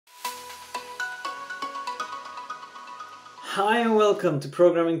Hi and welcome to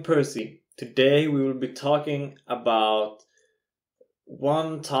Programming Percy. Today we will be talking about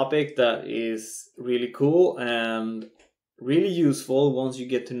one topic that is really cool and really useful once you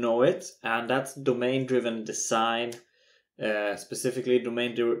get to know it, and that's domain-driven design, specifically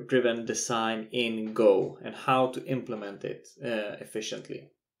domain-driven design in Go and how to implement it efficiently.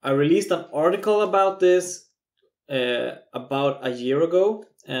 I released an article about this about a year ago,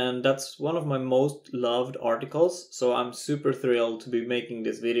 and that's one of my most loved articles, so I'm super thrilled to be making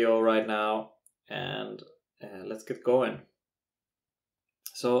this video right now, and let's get going.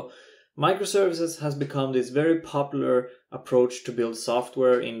 So microservices has become this very popular approach to build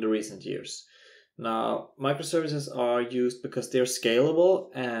software in the recent years. Now, microservices are used because they're scalable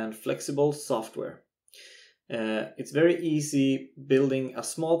and flexible software. It's very easy building a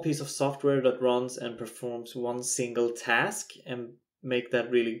small piece of software that runs and performs one single task and make that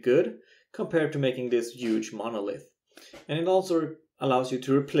really good compared to making this huge monolith. And it also allows you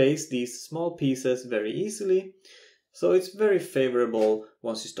to replace these small pieces very easily, so it's very favorable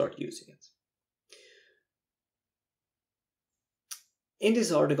once you start using it. In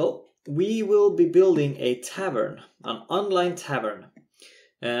this article, we will be building a tavern, an online tavern,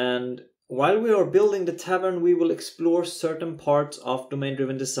 and while we are building the tavern, we will explore certain parts of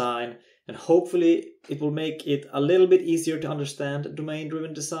domain-driven design, and hopefully it will make it a little bit easier to understand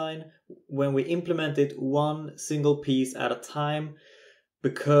domain-driven design when we implement it one single piece at a time,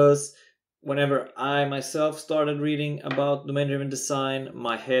 because whenever I myself started reading about domain-driven design,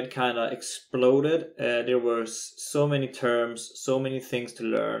 my head kind of exploded. There were so many terms, so many things to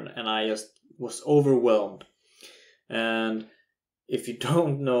learn, and I just was overwhelmed. And if you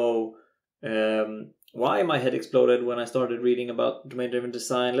don't know why my head exploded when I started reading about domain-driven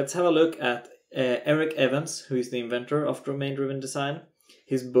design, let's have a look at Eric Evans, who is the inventor of domain-driven design.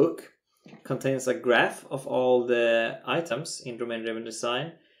 His book contains a graph of all the items in domain-driven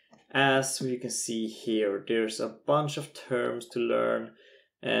design. As you can see here, there's a bunch of terms to learn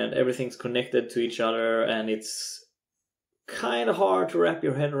and everything's connected to each other, and it's kind of hard to wrap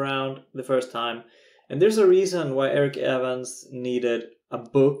your head around the first time. And there's a reason why Eric Evans needed a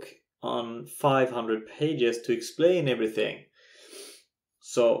book on 500 pages to explain everything.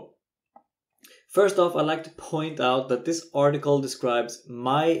 So, first off, I'd like to point out that this article describes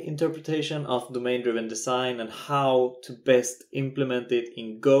my interpretation of domain-driven design and how to best implement it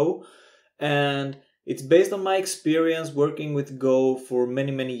in Go. And it's based on my experience working with Go for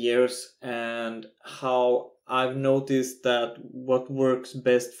many years and how I've noticed that what works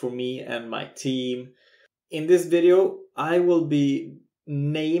best for me and my team. In this video, I will be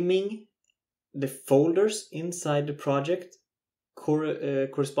naming the folders inside the project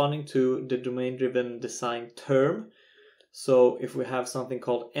corresponding to the domain-driven design term. So if we have something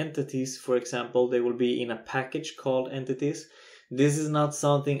called entities, for example, they will be in a package called entities. This is not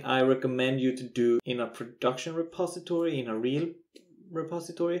something I recommend you to do in a production repository, in a real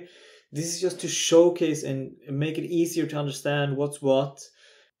repository. This is just to showcase and make it easier to understand what's what.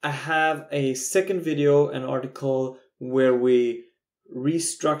 I have a second video, an article where we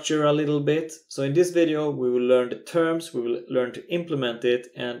restructure a little bit. So in this video, we will learn the terms, we will learn to implement it,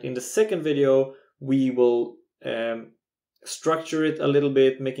 and in the second video, we will structure it a little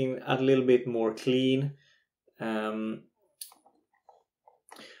bit, making it a little bit more clean. I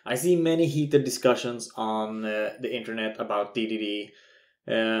see many heated discussions on the internet about DDD.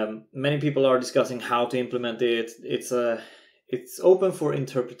 Many people are discussing how to implement it. It's open for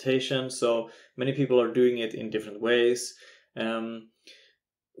interpretation, so many people are doing it in different ways.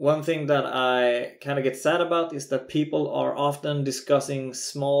 One thing that I kind of get sad about is that people are often discussing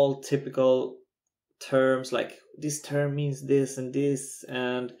small typical terms like this term means this and this,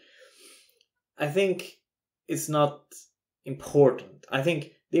 and I think it's not important. I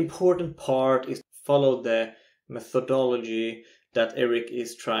think the important part is to follow the methodology that Eric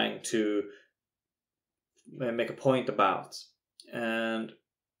is trying to make a point about. And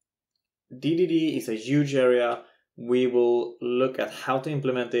DDD is a huge area. We will look at how to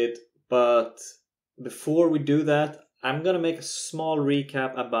implement it, but before we do that, I'm going to make a small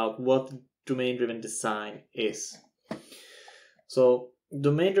recap about what domain-driven design is. So,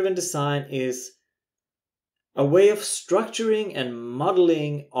 domain-driven design is a way of structuring and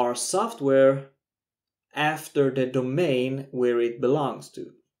modeling our software after the domain where it belongs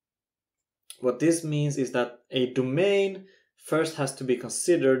to. What this means is that a domain first has to be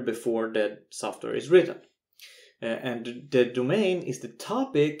considered before the software is written. And the domain is the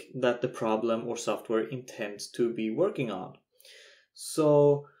topic that the problem or software intends to be working on.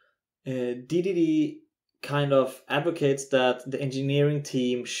 So DDD kind of advocates that the engineering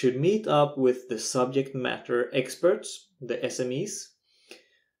team should meet up with the subject matter experts, the SMEs,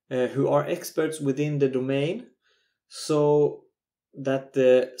 who are experts within the domain, so that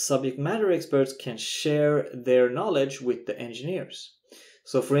the subject matter experts can share their knowledge with the engineers.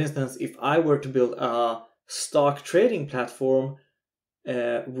 So for instance, if I were to build a stock trading platform,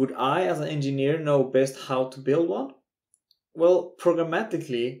 would I as an engineer know best how to build one? Well,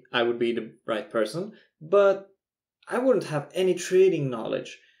 programmatically I would be the right person, but I wouldn't have any trading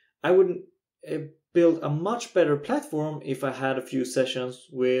knowledge. I wouldn't build a much better platform if I had a few sessions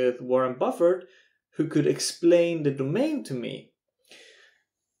with Warren Buffett who could explain the domain to me.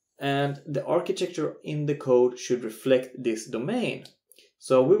 And the architecture in the code should reflect this domain.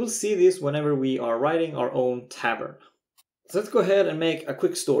 So we will see this whenever we are writing our own tavern. So let's go ahead and make a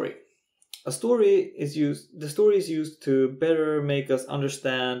quick story. The story is used to better make us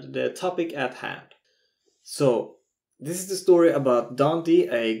understand the topic at hand. So this is the story about Dante,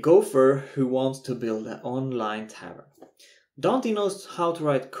 a gopher who wants to build an online tavern. Dante knows how to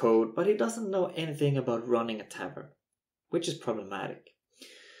write code, but he doesn't know anything about running a tavern, which is problematic.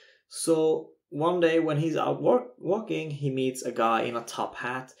 So one day when he's out walking, he meets a guy in a top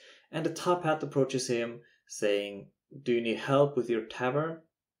hat, and the top hat approaches him saying, "Do you need help with your tavern?"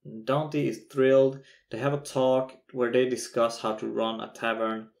 Dante is thrilled. They have a talk where they discuss how to run a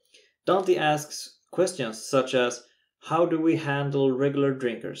tavern. Dante asks questions such as, "How do we handle regular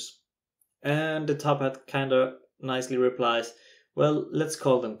drinkers?" And the top hat kinda nicely replies, "Well, let's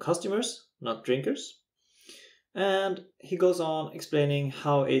call them customers, not drinkers." And he goes on explaining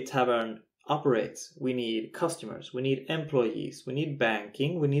how a tavern operates. We need customers, we need employees, we need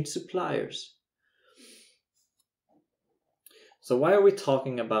banking, we need suppliers. So why are we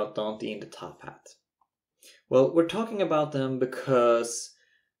talking about Dante in the top hat? Well, we're talking about them because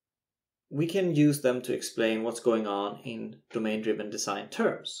we can use them to explain what's going on in domain-driven design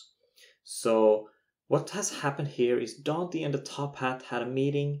terms. So what has happened here is Dante and the top hat had a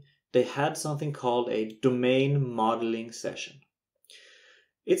meeting. They had something called a domain modeling session.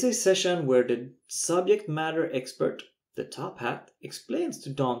 It's a session where the subject matter expert, the top hat, explains to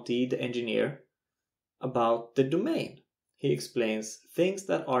Dante, the engineer, about the domain. He explains things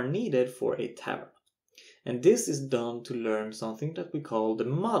that are needed for a tavern. And this is done to learn something that we call the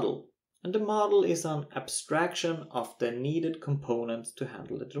model. And the model is an abstraction of the needed components to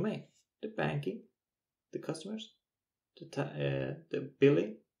handle the domain. The banking, the customers, the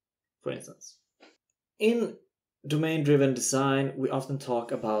billing, for instance. In domain-driven design, we often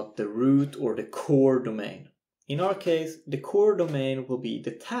talk about the root or the core domain. In our case, the core domain will be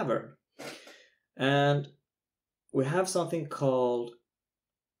the tavern. And we have something called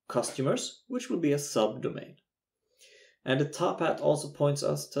customers, which will be a subdomain. And the top hat also points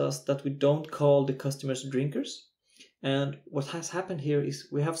to us that we don't call the customers drinkers. And what has happened here is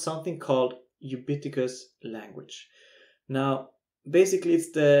we have something called ubiquitous language. Now, basically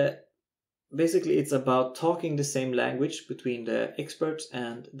it's about talking the same language between the experts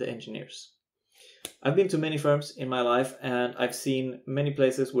and the engineers. I've been to many firms in my life, and I've seen many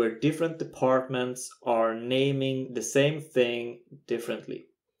places where different departments are naming the same thing differently.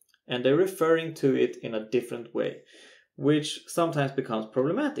 And they're referring to it in a different way, which sometimes becomes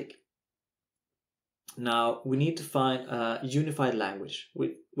problematic. Now, we need to find a unified language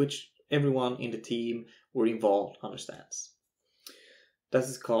which everyone in the team or involved understands.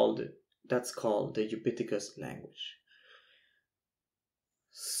 That's called the ubiquitous language.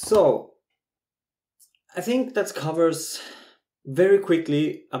 So, I think that covers very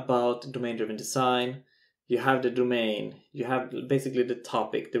quickly about domain-driven design. You have the domain, you have basically the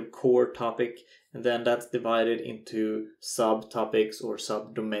topic, the core topic, and then that's divided into subtopics or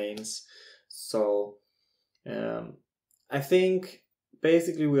subdomains. So I think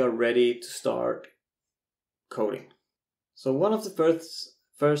basically we are ready to start coding. So one of the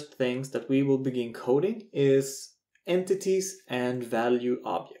first things that we will begin coding is entities and value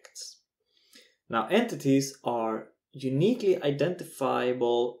objects. Now, entities are uniquely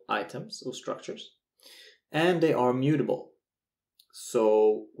identifiable items or structures, and they are mutable.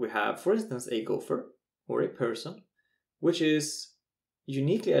 So we have, for instance, a gopher or a person, which is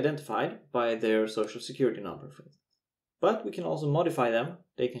uniquely identified by their social security number, for instance. But we can also modify them.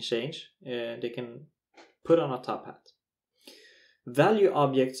 They can change. They can put on a top hat. Value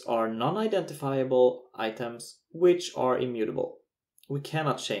objects are non-identifiable items which are immutable. We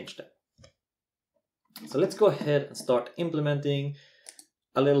cannot change them. So let's go ahead and start implementing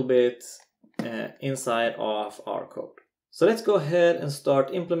a little bit inside of our code. So let's go ahead and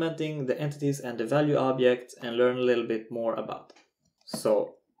start implementing the entities and the value objects and learn a little bit more about them.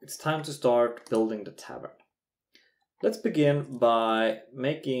 So it's time to start building the tavern. Let's begin by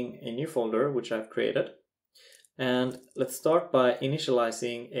making a new folder, which I've created. And let's start by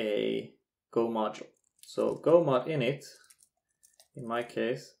initializing a Go module. So go mod init, in my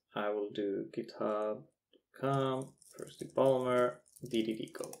case, I will do github.com /Polymer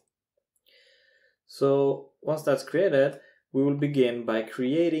DDD go. So once that's created, we will begin by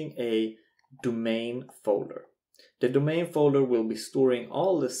creating a domain folder. The domain folder will be storing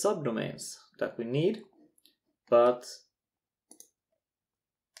all the subdomains that we need, but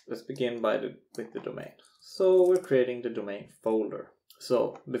let's begin with the domain. So we're creating the domain folder.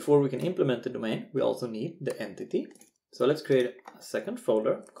 So before we can implement the domain, we also need the entity. So let's create a second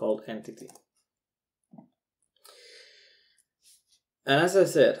folder called entity. And as I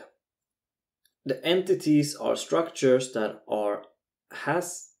said, the entities are structures that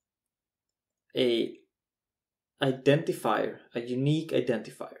has a identifier, a unique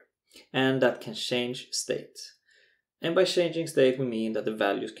identifier, and that can change state. And by changing state, we mean that the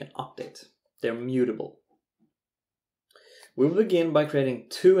values can update. They're mutable. We will begin by creating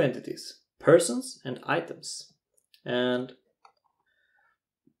two entities, persons and items. And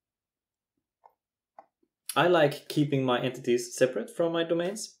I like keeping my entities separate from my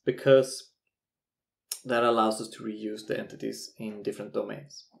domains because that allows us to reuse the entities in different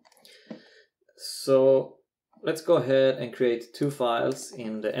domains. So let's go ahead and create two files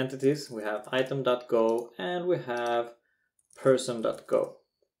in the entities. We have item.go and we have person.go.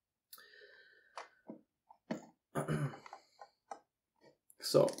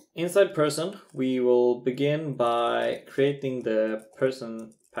 So inside person, we will begin by creating the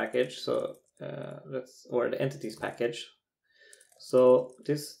person package. So or the entities package. So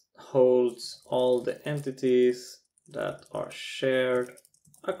this holds all the entities that are shared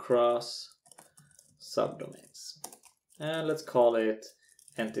across subdomains. And let's call it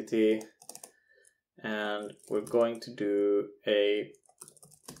entity. And we're going to do a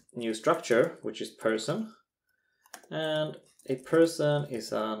new structure, which is person. And a person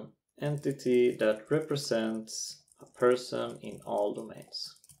is an entity that represents a person in all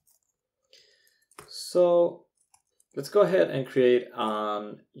domains. So let's go ahead and create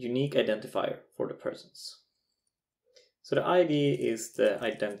a unique identifier for the persons. So the ID is the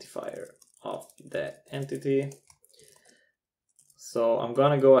identifier of the entity. So I'm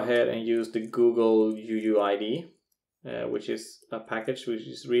gonna go ahead and use the Google UUID, which is a package which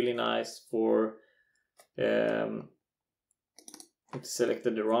is really nice for it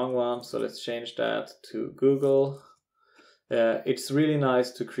selected the wrong one, so let's change that to Google. It's really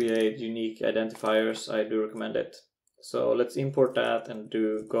nice to create unique identifiers. I do recommend it. So let's import that and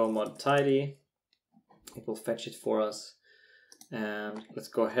do go mod tidy. It will fetch it for us. And let's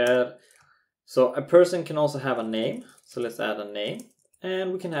go ahead. So a person can also have a name. So let's add a name.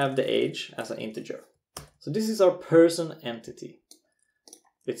 And we can have the age as an integer. So this is our person entity.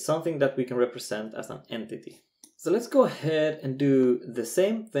 It's something that we can represent as an entity. So let's go ahead and do the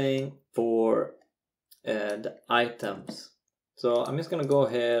same thing for the items. So I'm just gonna go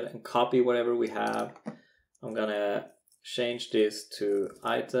ahead and copy whatever we have. I'm gonna change this to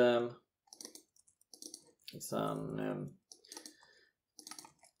item. It's an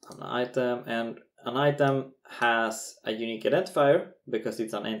item, and an item has a unique identifier because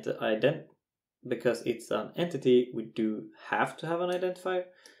it's an entity. We do have to have an identifier.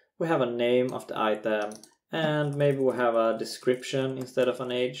 We have a name of the item, and maybe we have a description instead of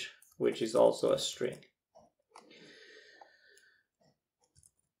an age, which is also a string.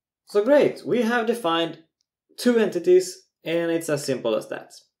 So great, we have defined two entities, and it's as simple as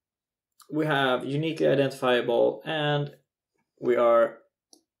that. We have uniquely identifiable, and we are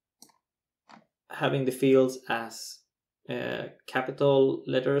having the fields as capital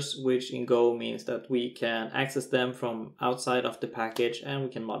letters, which in Go means that we can access them from outside of the package and we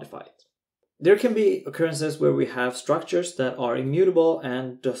can modify it. There can be occurrences where we have structures that are immutable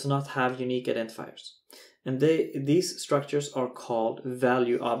and does not have unique identifiers. And these structures are called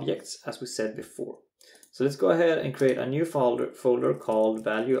value objects, as we said before. So let's go ahead and create a new folder called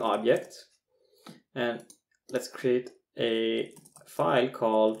ValueObject. And let's create a file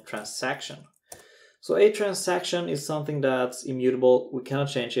called transaction. So a transaction is something that's immutable. We cannot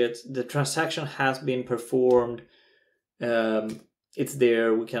change it. The transaction has been performed. It's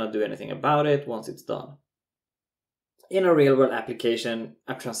there. We cannot do anything about it once it's done. In a real world application,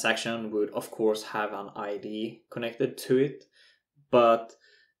 a transaction would of course have an ID connected to it, but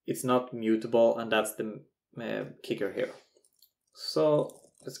it's not mutable, and that's the kicker here. So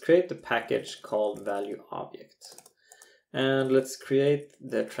let's create the package called ValueObject, and let's create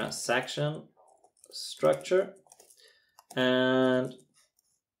the transaction structure, and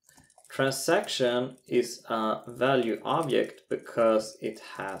transaction is a value object because it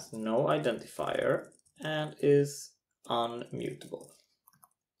has no identifier and is unmutable.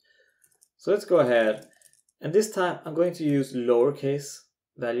 So let's go ahead, and this time I'm going to use lowercase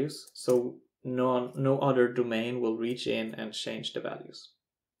values, so no other domain will reach in and change the values.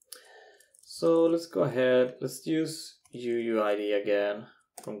 So let's go ahead, let's use UUID again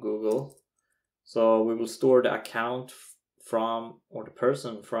from Google. So we will store the account from, or the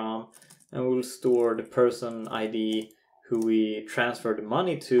person from, and we will store the person ID who we transfer the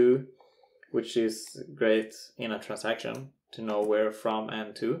money to, which is great in a transaction to know where from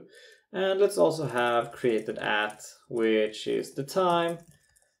and to. And let's also have created at, which is the time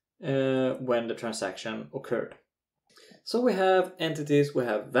when the transaction occurred. So we have entities, we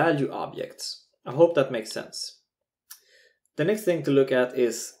have value objects. I hope that makes sense. The next thing to look at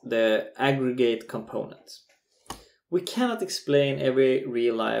is the aggregate component. We cannot explain every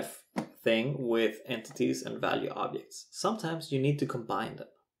real life thing with entities and value objects. Sometimes you need to combine them.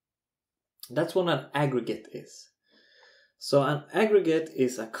 That's what an aggregate is. So an aggregate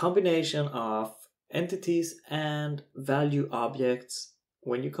is a combination of entities and value objects.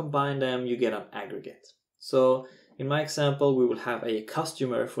 When you combine them, you get an aggregate. So in my example, we will have a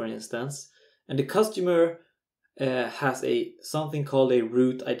customer, for instance, and the customer has something called a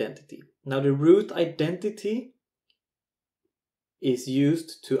root identity. Now the root identity is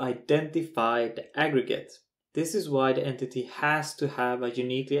used to identify the aggregate. This is why the entity has to have a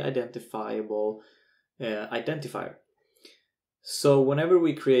uniquely identifiable identifier. So whenever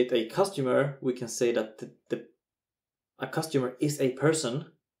we create a customer, we can say that a customer is a person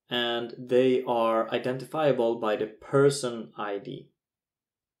and they are identifiable by the person ID.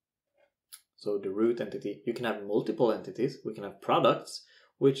 So the root entity. You can have multiple entities. We can have products,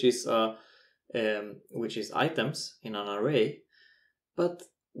 which is items in an array, but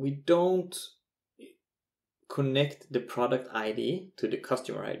we don't connect the product ID to the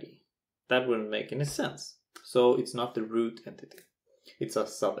customer ID. That wouldn't make any sense. So it's not the root entity. It's a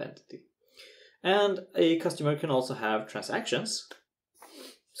sub-entity. And a customer can also have transactions.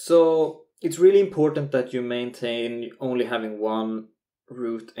 So it's really important that you maintain only having one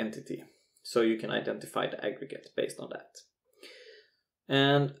root entity, so you can identify the aggregate based on that.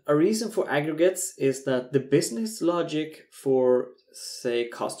 And a reason for aggregates is that the business logic for, say,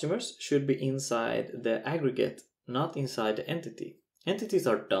 customers should be inside the aggregate, not inside the entity. Entities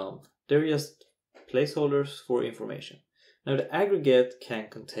are dumb. They're just placeholders for information. Now the aggregate can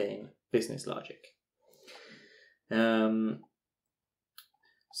contain business logic.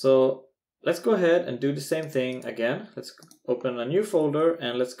 So let's go ahead and do the same thing again. Let's open a new folder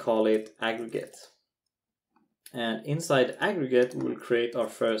and let's call it aggregate. And inside aggregate, we will create our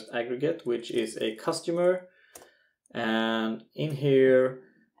first aggregate, which is a customer. And in here,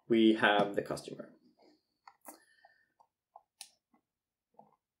 we have the customer.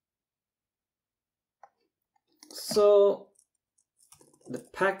 So the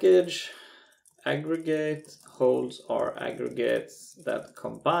package aggregate holds our aggregates that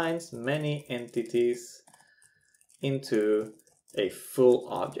combines many entities into a full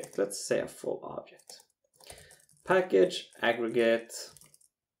object. Let's say a full object. Package aggregate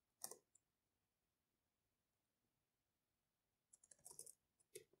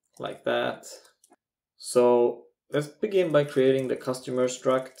like that. So let's begin by creating the customer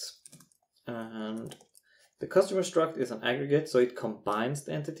struct. And the customer struct is an aggregate, so it combines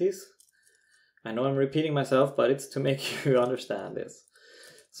the entities. I know I'm repeating myself, but it's to make you understand this.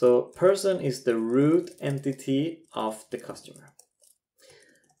 So person is the root entity of the customer,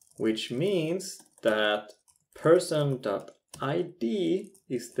 which means that person.id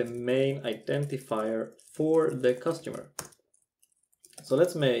is the main identifier for the customer. So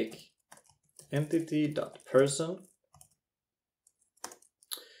let's make entity.person,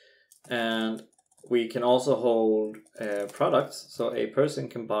 and we can also hold products, so a person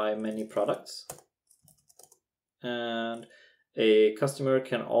can buy many products, and a customer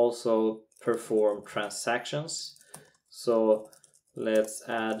can also perform transactions. So let's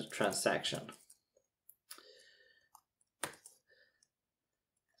add transaction.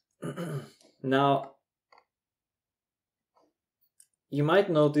 Now, you might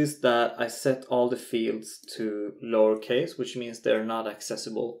notice that I set all the fields to lowercase, which means they're not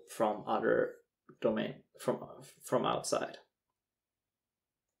accessible from other domain, from outside.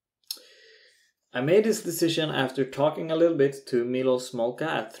 I made this decision after talking a little bit to Milo Smolka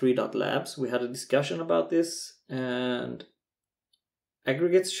at 3.labs. We had a discussion about this, and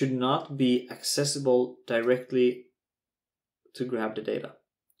aggregates should not be accessible directly to grab the data.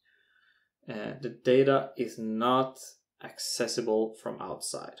 The data is not accessible from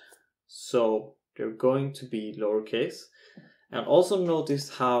outside. so they're going to be lowercase. And also notice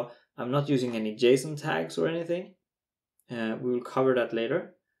how I'm not using any JSON tags or anything. We will cover that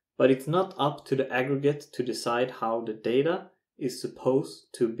later. But it's not up to the aggregate to decide how the data is supposed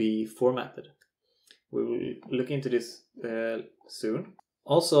to be formatted. We will look into this soon.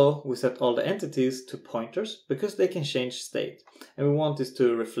 Also, we set all the entities to pointers because they can change state. And we want this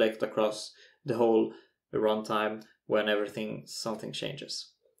to reflect across the whole runtime when something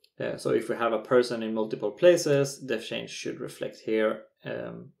changes. So if we have a person in multiple places, the change should reflect here.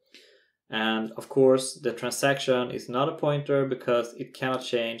 And of course, the transaction is not a pointer because it cannot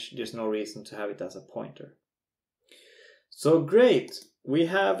change. There's no reason to have it as a pointer. So great, we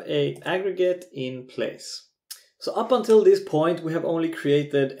have an aggregate in place. So up until this point, we have only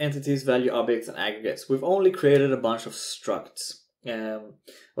created entities, value objects, and aggregates. We've only created a bunch of structs.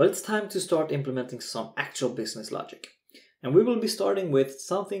 Well, it's time to start implementing some actual business logic. And we will be starting with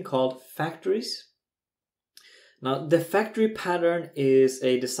something called factories. Now, the factory pattern is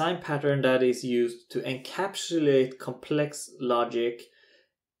a design pattern that is used to encapsulate complex logic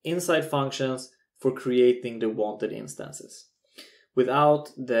inside functions for creating the wanted instances,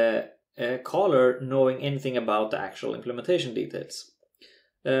 without the caller knowing anything about the actual implementation details.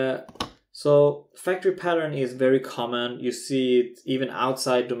 So, factory pattern is very common. You see it even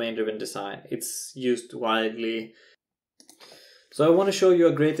outside domain-driven design. It's used widely. So I want to show you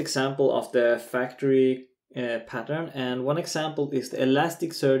a great example of the factory pattern, and one example is the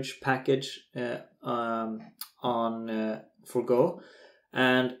Elasticsearch package for Go.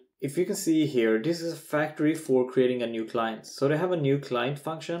 And if you can see here, this is a factory for creating a new client. So they have a new client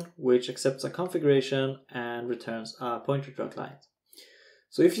function which accepts a configuration and returns a pointer to a client.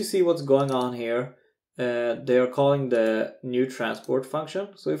 So if you see what's going on here, they are calling the new transport function.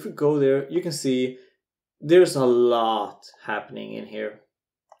 So if we go there, you can see there's a lot happening in here,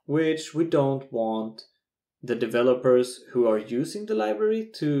 which we don't want the developers who are using the library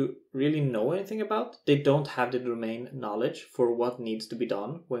to really know anything about. They don't have the domain knowledge for what needs to be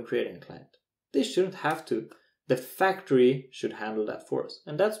done when creating a client. They shouldn't have to. The factory should handle that for us.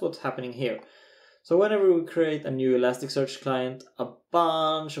 And that's what's happening here. So whenever we create a new Elasticsearch client, a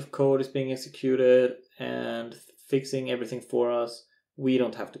bunch of code is being executed and fixing everything for us. We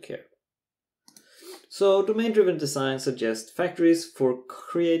don't have to care. So domain-driven design suggests factories for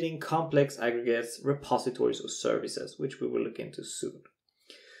creating complex aggregates, repositories, or services, which we will look into soon.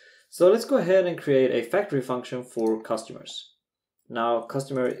 So let's go ahead and create a factory function for customers. Now,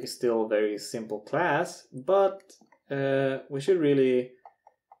 customer is still a very simple class, but we should really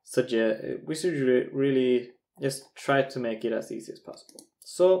just try to make it as easy as possible.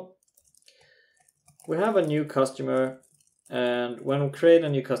 So we have a new customer, and when we create a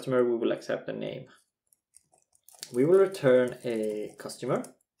new customer, we will accept a name. We will return a customer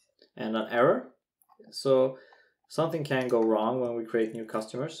and an error. So something can go wrong when we create new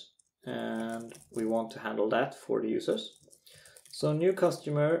customers, and we want to handle that for the users. So new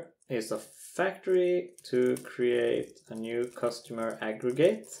customer is a factory to create a new customer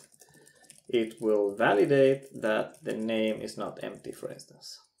aggregate. It will validate that the name is not empty, for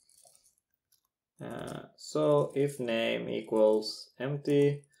instance. So if name equals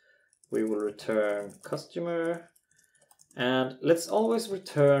empty, we will return customer. And let's always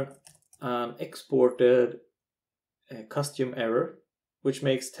return an exported custom error, which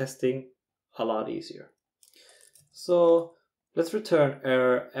makes testing a lot easier. So let's return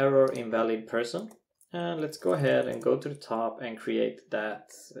error invalid person. And let's go ahead and go to the top and create that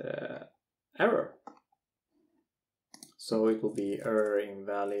error. So it will be error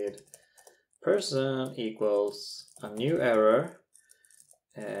invalid person equals a new error.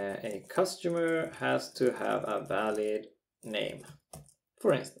 A customer has to have a valid name,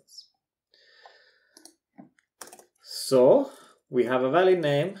 for instance. So we have a valid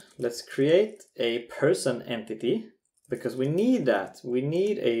name. Let's create a person entity because we need that. We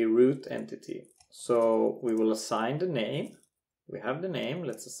need a root entity. So we will assign the name. We have the name.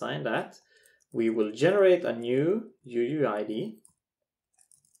 Let's assign that. We will generate a new UUID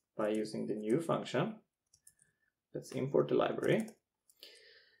by using the new function. Let's import the library.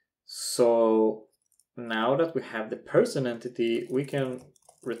 So now that we have the person entity, we can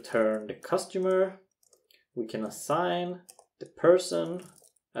return the customer. We can assign the person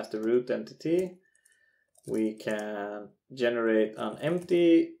as the root entity. We can generate an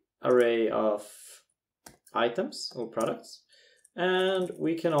empty array of items or products. And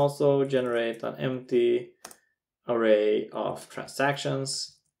we can also generate an empty array of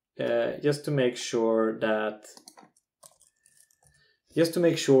transactions just to make sure that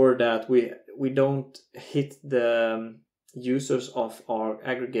we don't hit the users of our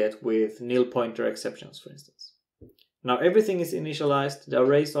aggregate with nil pointer exceptions, for instance. Now everything is initialized, the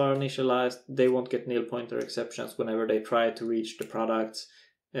arrays are initialized, they won't get nil pointer exceptions whenever they try to reach the products.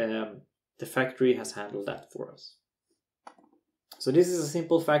 The factory has handled that for us. So this is a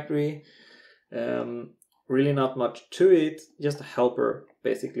simple factory, really not much to it, just a helper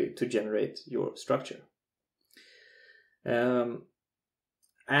basically to generate your structure. And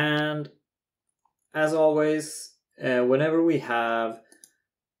as always, whenever we have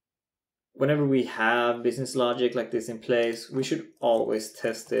business logic like this in place, we should always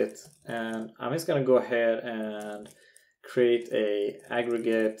test it. And I'm just going to go ahead and create a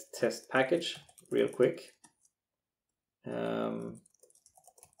aggregate test package real quick,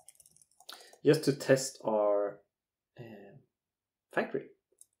 just to test our factory.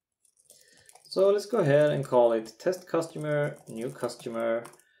 So let's go ahead and call it test customer, new customer.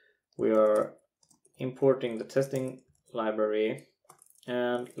 We are importing the testing library,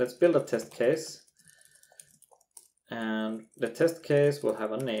 and let's build a test case. And the test case will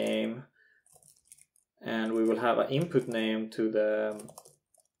have a name, and we will have an input name to the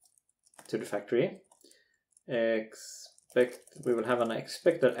factory. We will have an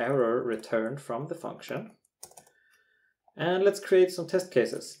expected error returned from the function. And let's create some test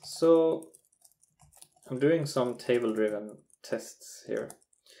cases. So I'm doing some table-driven tests here.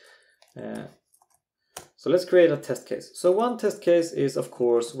 So let's create a test case. So one test case is, of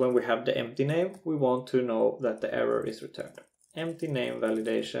course, when we have the empty name, we want to know that the error is returned. Empty name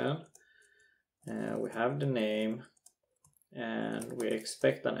validation. We have the name, and we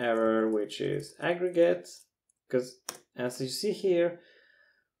expect an error, which is aggregate, because as you see here,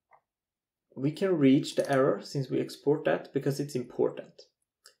 we can reach the error since we export that because it's important.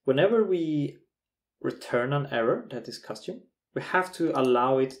 Whenever we return an error that is custom, we have to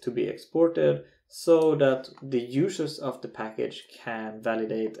allow it to be exported so that the users of the package can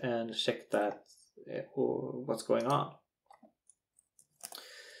validate and check that what's going on.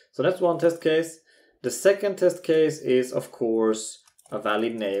 So that's one test case. The second test case is, of course, a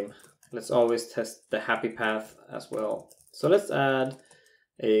valid name. Let's always test the happy path as well. So let's add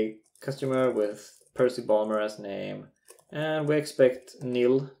a customer with Percy Balmer as name, and we expect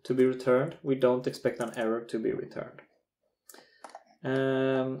nil to be returned. We don't expect an error to be returned.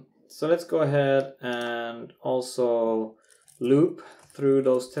 So let's go ahead and also loop through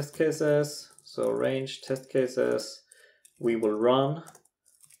those test cases. So range test cases, we will run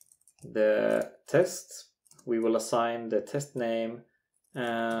the test, we will assign the test name,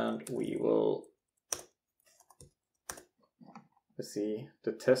 and we will, let's see,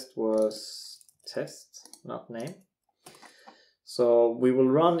 the test was test, not name. So we will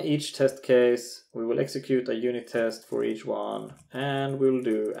run each test case, we will execute a unit test for each one, and we'll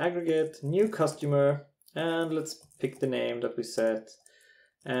do aggregate new customer, and let's pick the name that we set,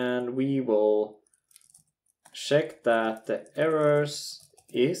 and we will check that the errors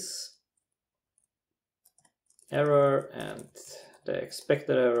is error and the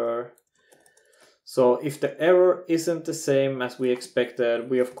expected error. So if the error isn't the same as we expected,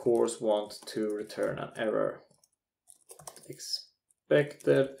 we of course want to return an error.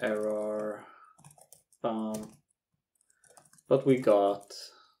 Expected error, but we got,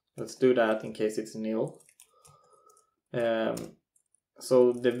 let's do that in case it's nil.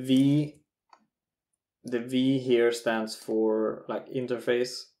 So the V here stands for like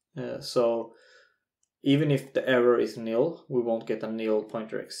interface. So even if the error is nil, we won't get a nil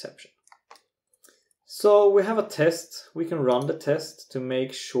pointer exception. So we have a test. We can run the test to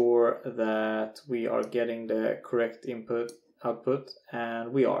make sure that we are getting the correct output,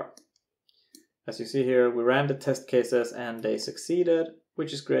 and we are. As you see here, we ran the test cases and they succeeded,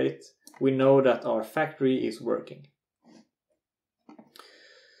 which is great. We know that our factory is working.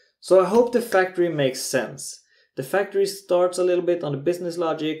 So I hope the factory makes sense. The factory starts a little bit on the business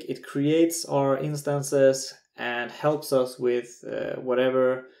logic. It creates our instances and helps us with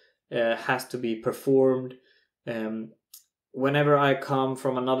whatever has to be performed. Whenever I come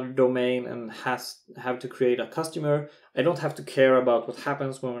from another domain and have to create a customer, I don't have to care about what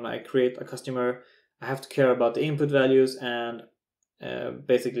happens when I create a customer. I have to care about the input values and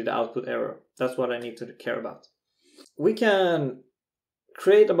basically the output error. That's what I need to care about. We can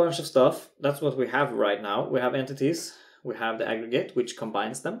create a bunch of stuff. That's what we have right now. We have entities. We have the aggregate, which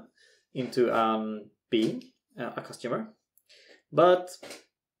combines them into being a customer. But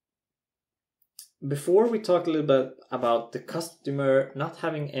before we talk a little bit about the customer not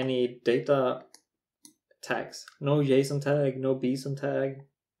having any data tags, no JSON tag, no BSON tag,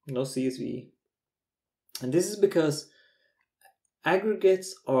 no CSV. And this is because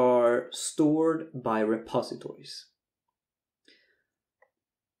aggregates are stored by repositories.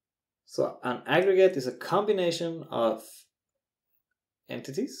 So an aggregate is a combination of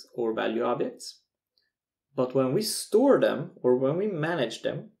entities or value objects. But when we store them or when we manage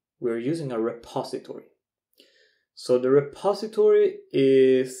them, we're using a repository. So the repository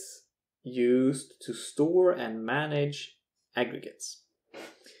is used to store and manage aggregates.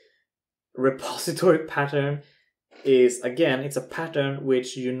 Repository pattern is, again, it's a pattern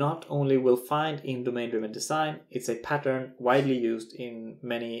which you not only will find in domain-driven design, it's a pattern widely used in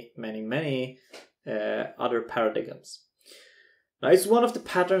many other paradigms. Now, it's one of the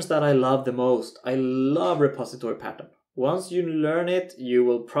patterns that I love the most. I love repository pattern. Once you learn it, you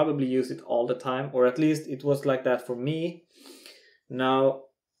will probably use it all the time, or at least it was like that for me. Now,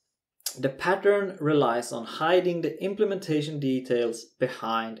 the pattern relies on hiding the implementation details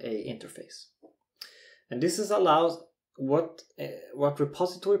behind a interface. And this is what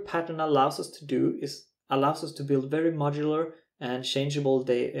repository pattern allows us to do is allows us to build very modular and changeable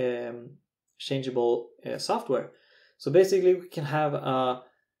software. So basically we can have a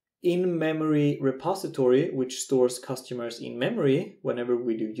in-memory repository which stores customers in memory whenever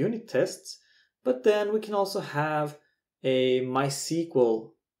we do unit tests, but then we can also have a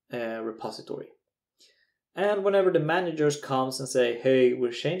MySQL repository. And whenever the managers comes and say, hey,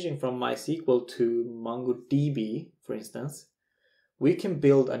 we're changing from MySQL to MongoDB, for instance, we can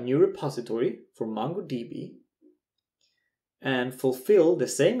build a new repository for MongoDB and fulfill the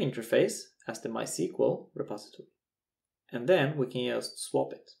same interface as the MySQL repository. And then we can just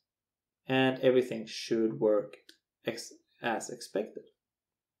swap it. And everything should work as expected.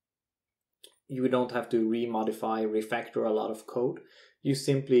 You don't have to refactor a lot of code. You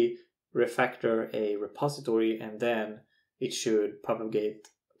simply refactor a repository and then it should propagate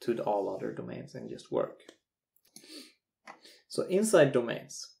to all other domains and just work. So inside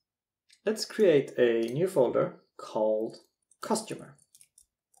domains, let's create a new folder called customer.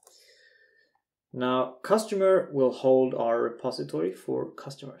 Now, customer will hold our repository for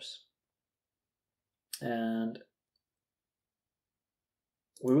customers. And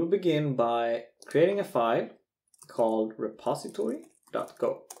we will begin by creating a file called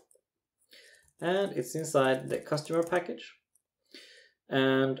repository.go. And it's inside the customer package.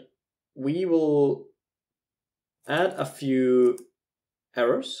 And we will add a few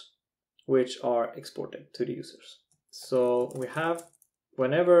errors which are exported to the users. So we have,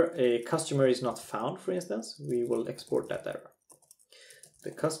 whenever a customer is not found, for instance, we will export that error. The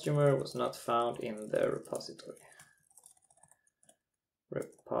customer was not found in the repository.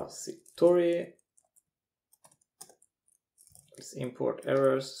 Let's import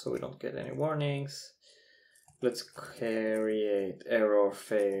errors so we don't get any warnings. Let's create error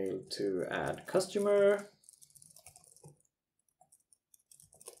fail to add customer.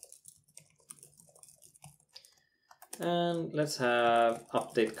 And let's have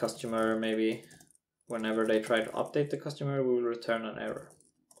update customer. Maybe whenever they try to update the customer, we will return an error.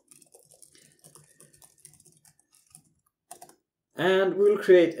 And we'll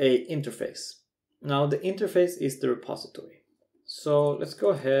create an interface. Now the interface is the repository. So let's go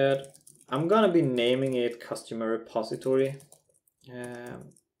ahead. I'm gonna be naming it customer repository.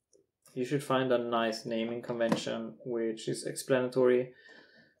 You should find a nice naming convention which is explanatory.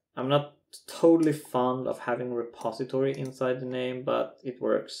 I'm not totally fond of having repository inside the name, but it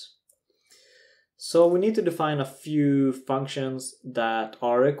works. So we need to define a few functions that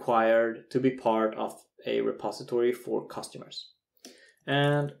are required to be part of a repository for customers.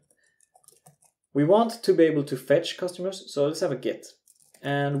 And we want to be able to fetch customers, so let's have a get.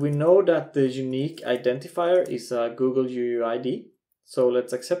 And we know that the unique identifier is a Google UUID, so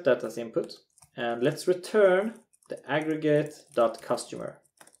let's accept that as input. And let's return the aggregate.customer.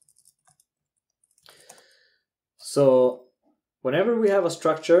 So whenever we have a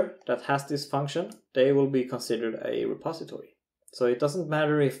structure that has this function, they will be considered a repository. So it doesn't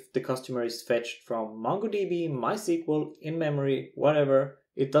matter if the customer is fetched from MongoDB, MySQL, in-memory, whatever,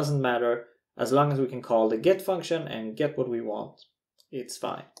 it doesn't matter. As long as we can call the get function and get what we want, it's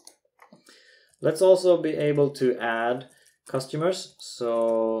fine. Let's also be able to add customers.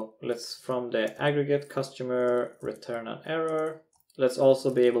 So let's, from the aggregate customer, return an error. Let's also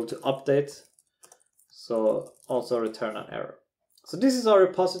be able to update. So also return an error. So this is our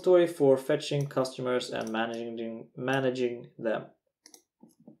repository for fetching customers and managing them.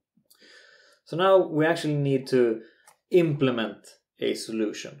 So now we actually need to implement a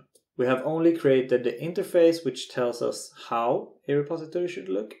solution. We have only created the interface which tells us how a repository should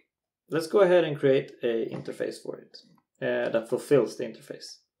look. Let's go ahead and create an interface for it that fulfills the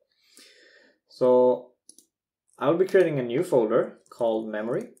interface. So I'll be creating a new folder called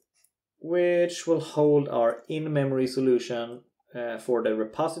memory, which will hold our in-memory solution for the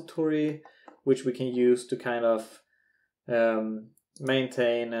repository, which we can use to kind of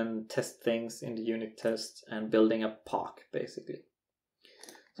maintain and test things in the unit test and building a POC basically.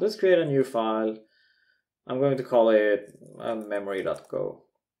 So let's create a new file. I'm going to call it memory.go.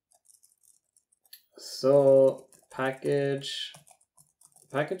 So package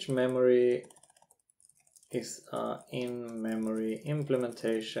memory is an in-memory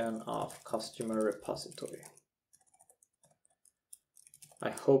implementation of customer repository. I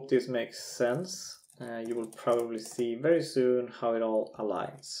hope this makes sense. You will probably see very soon how it all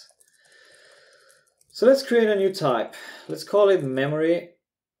aligns. So let's create a new type. Let's call it memory,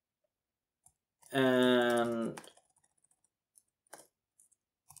 and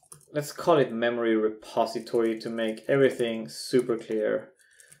let's call it memory repository to make everything super clear.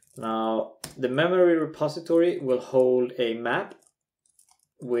 Now, the memory repository will hold a map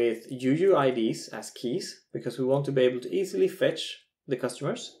with UUIDs as keys, because we want to be able to easily fetch the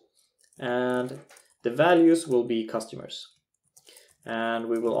customers, and the values will be customers. And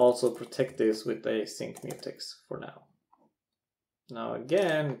we will also protect this with a sync mutex for now. Now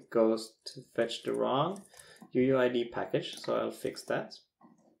again, it goes to fetch the wrong UUID package, so I'll fix that.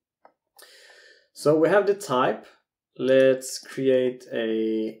 So we have the type. Let's create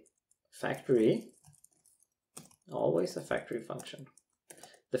a factory. Always a factory function.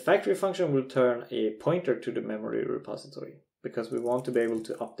 The factory function will turn a pointer to the memory repository, because we want to be able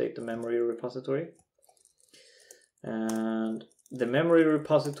to update the memory repository. And the memory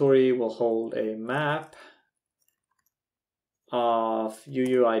repository will hold a map of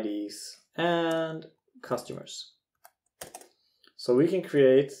UUIDs and customers. So we can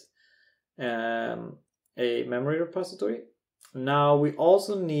create a memory repository. Now we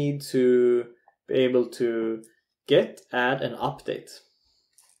also need to be able to get, add, and update.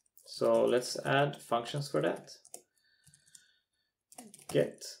 So let's add functions for that.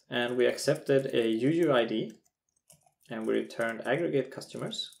 Get, and we accepted a UUID, and we returned aggregate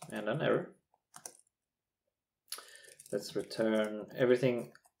customers and an error. Let's return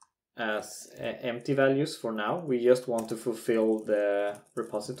everything as empty values for now. We just want to fulfill the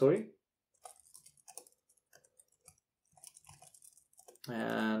repository.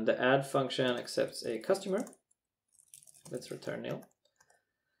 And the add function accepts a customer. Let's return nil.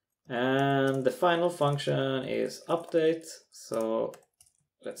 And the final function is update. So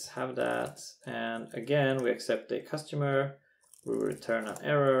let's have that. And again, we accept a customer. We return an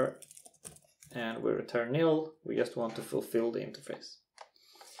error. And we return nil. We just want to fulfill the interface.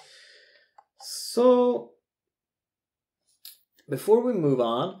 So before we move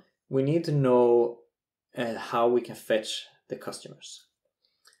on, we need to know how we can fetch the customers.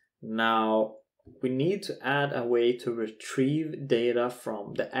 Now, we need to add a way to retrieve data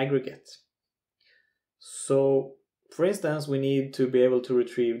from the aggregate. So, for instance, we need to be able to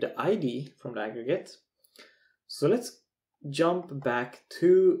retrieve the ID from the aggregate. So let's jump back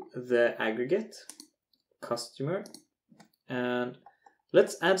to the aggregate customer, and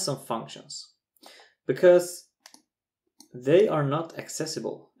let's add some functions, because they are not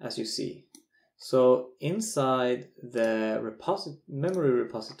accessible, as you see. So inside the memory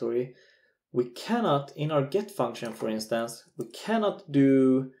repository, we cannot, in our get function, for instance, we cannot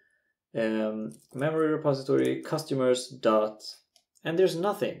do memory repository customers dot, and there's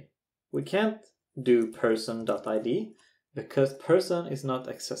nothing. We can't do person.id because person is not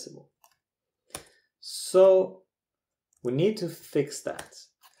accessible. So we need to fix that.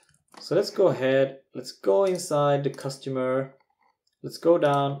 So let's go ahead, let's go inside the customer, let's go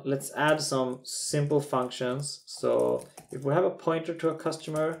down, let's add some simple functions. So if we have a pointer to a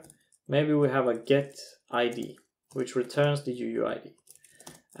customer, maybe we have a get ID, which returns the UUID.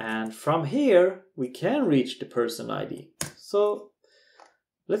 And from here, we can reach the person ID. So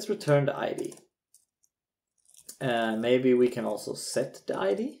let's return the ID. And maybe we can also set the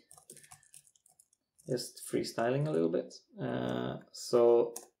ID. Just freestyling a little bit.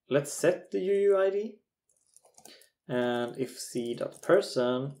 So let's set the UUID. And if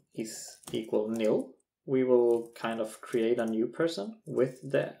c.person is equal nil, we will kind of create a new person with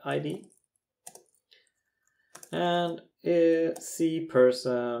the ID. And c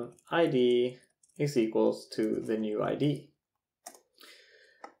person ID is equals to the new ID.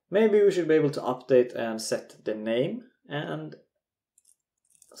 Maybe we should be able to update and set the name. And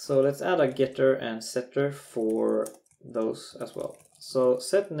so let's add a getter and setter for those as well. So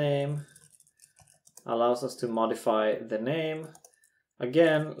set name allows us to modify the name.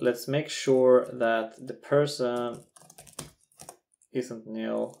 Again, let's make sure that the person isn't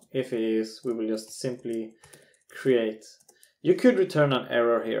nil. If it is, we will just simply create. You could return an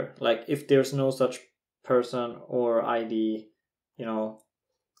error here, like if there's no such person or ID,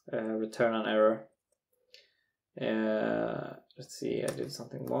 return an error. Let's see, I did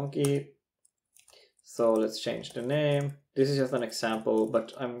something wonky. So let's change the name. This is just an example,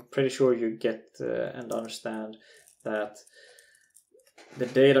 but I'm pretty sure you get and understand that the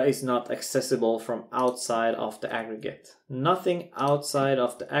data is not accessible from outside of the aggregate. Nothing outside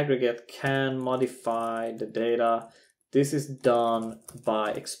of the aggregate can modify the data. This is done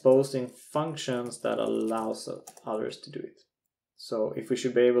by exposing functions that allows others to do it. So if we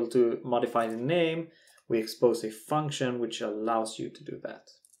should be able to modify the name, we expose a function which allows you to do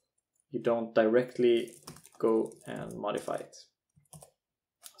that. You don't directly go and modify it.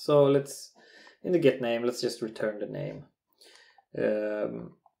 So let's, in the get name, let's just return the name.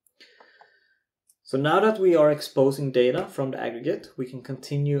 So now that we are exposing data from the aggregate, we can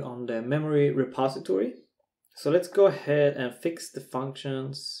continue on the memory repository. So let's go ahead and fix the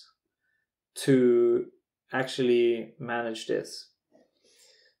functions to actually manage this.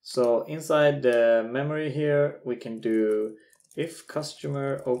 So inside the memory here, we can do if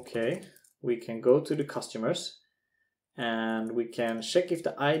customer okay. We can go to the customers and we can check if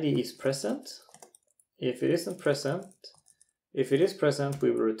the ID is present. If it isn't present, if it is present, we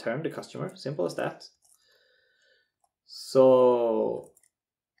will return the customer. Simple as that. So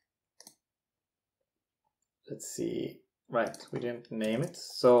let's see. Right, we didn't name it.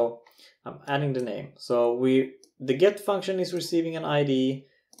 So I'm adding the name. So the get function is receiving an ID.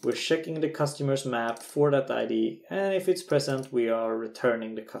 We're checking the customer's map for that ID. And if it's present, we are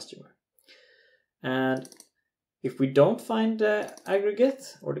returning the customer. And if we don't find the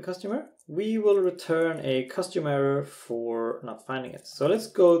aggregate or the customer, we will return a customer error for not finding it. So let's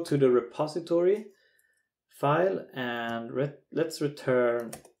go to the repository file and let's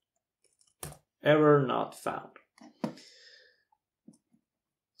return error not found.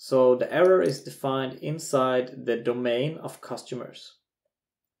 So the error is defined inside the domain of customers.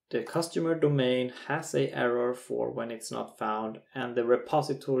 The customer domain has an error for when it's not found, and the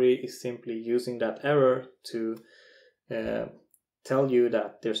repository is simply using that error to tell you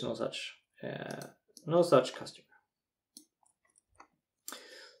that there's no such customer.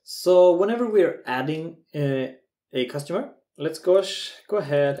 So whenever we're adding a customer, let's go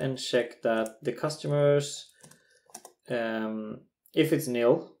ahead and check that the customers, if it's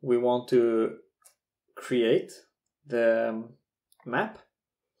nil, we want to create the map.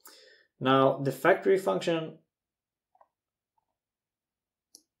 Now the factory function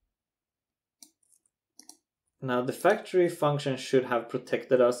should have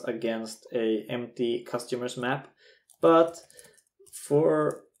protected us against a empty customers map, but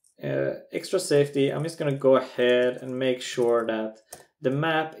for extra safety, I'm just going to go ahead and make sure that the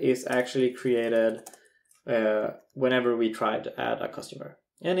map is actually created whenever we try to add a customer.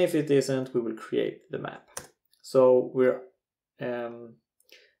 And if it isn't, we will create the map. So we're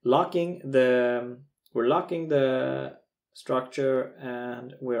locking the structure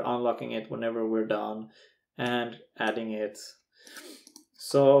and we're unlocking it whenever we're done and adding it.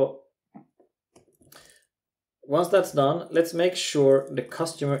 So once that's done, let's make sure the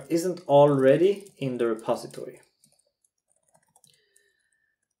customer isn't already in the repository,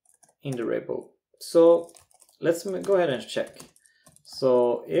 in the repo. So let's go ahead and check.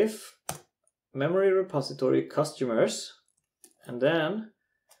 So if memory repository customers, and then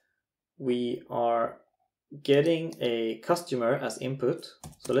we are getting a customer as input.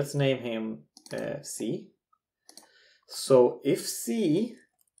 So let's name him C. So if C.getID,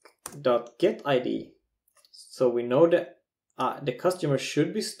 so we know that the customer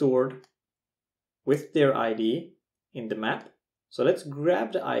should be stored with their ID in the map. So let's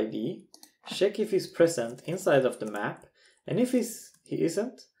grab the ID, check if he's present inside of the map, and if he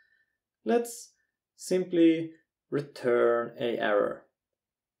isn't, let's simply return an error.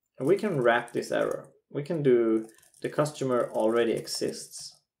 And we can wrap this error. We can do the customer already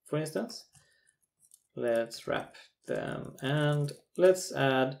exists, for instance. Let's wrap them and let's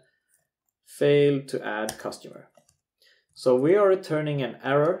add failed to add customer. So we are returning an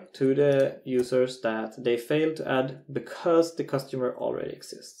error to the users that they failed to add because the customer already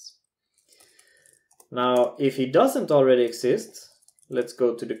exists. Now, if he doesn't already exist, let's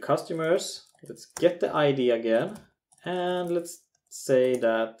go to the customers, let's get the ID again, and let's say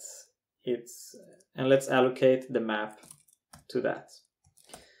that and let's allocate the map to that.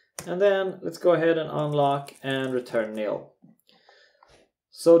 And then let's go ahead and unlock and return nil.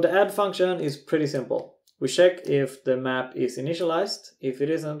 So the add function is pretty simple. We check if the map is initialized. If it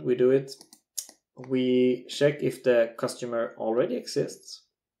isn't, we do it. We check if the customer already exists.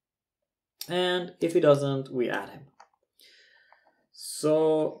 And if he doesn't, we add him.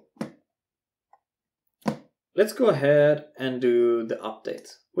 So let's go ahead and do the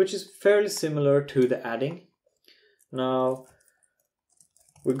update, which is fairly similar to the adding. Now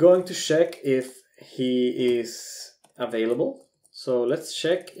we're going to check if he is available. So let's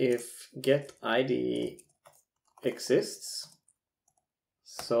check if getID exists.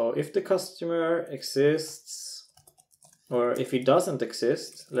 So if the customer exists, or if he doesn't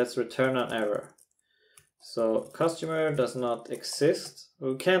exist, let's return an error. So customer does not exist.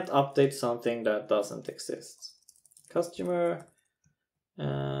 We can't update something that doesn't exist. Customer,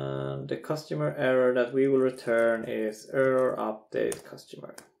 and the customer error that we will return is error update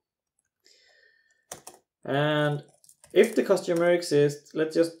customer. And if the customer exists,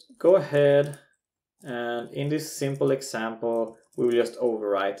 let's just go ahead and in this simple example, we will just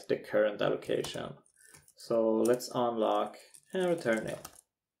overwrite the current allocation. So let's unlock and return it.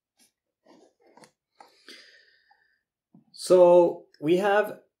 So we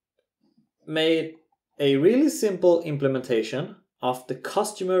have made a really simple implementation of the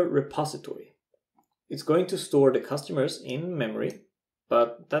customer repository. It's going to store the customers in memory,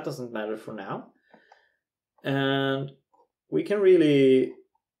 but that doesn't matter for now. And we can really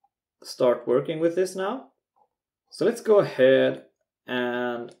start working with this now. So let's go ahead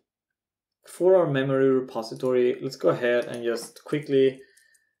and for our memory repository, let's go ahead and just quickly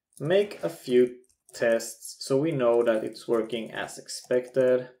make a few tests so we know that it's working as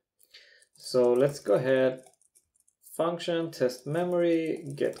expected. So let's go ahead, function test memory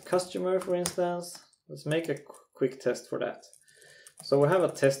get customer, for instance. Let's make a quick test for that. So we have a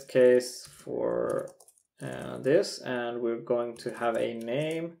test case for this, and we're going to have a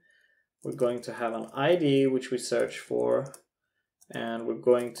name, we're going to have an ID which we search for, and we're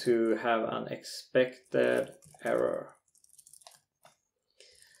going to have an expected error.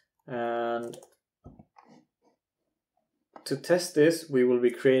 And to test this, we will be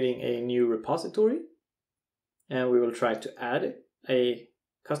creating a new repository, and we will try to add a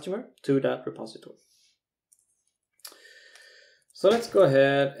customer to that repository. So let's go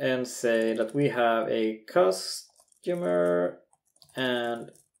ahead and say that we have a customer,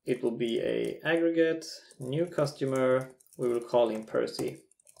 and it will be a aggregate new customer. We will call him Percy.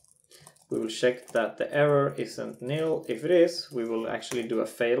 We will check that the error isn't nil. If it is, we will actually do a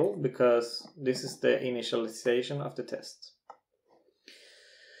fatal because this is the initialization of the test.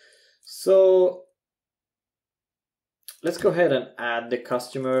 So let's go ahead and add the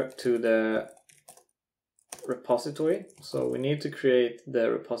customer to the repository. So we need to create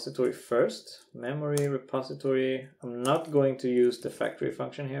the repository first. Memory repository. I'm not going to use the factory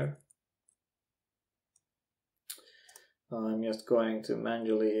function here. I'm just going to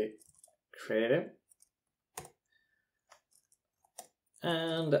manually create it.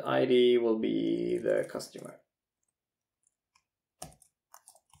 And the ID will be the customer.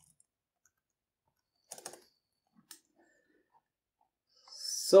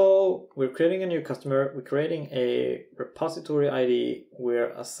 So we're creating a new customer, we're creating a repository ID,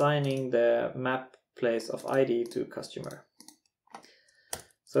 we're assigning the map place of ID to customer.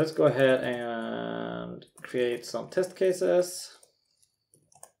 So let's go ahead and create some test cases.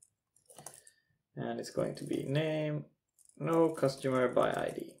 And it's going to be name, no customer by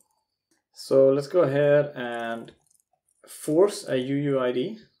ID. So let's go ahead and force a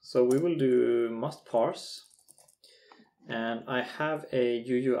UUID. So we will do must parse. And I have a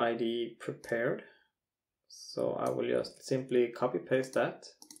UUID prepared. So I will just simply copy paste that.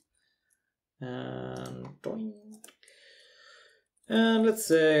 And doing. And let's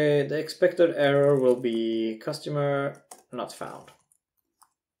say the expected error will be customer not found.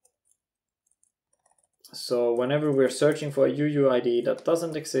 So whenever we're searching for a UUID that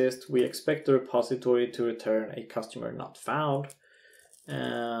doesn't exist, we expect the repository to return a customer not found.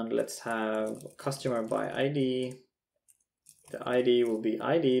 And let's have customer by ID. The ID will be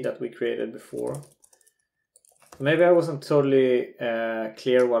ID that we created before. Maybe I wasn't totally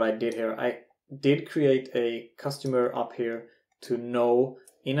clear what I did here. I did create a customer up here to know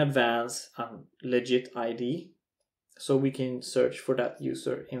in advance a legit ID, so we can search for that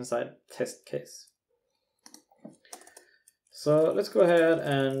user inside test case. So let's go ahead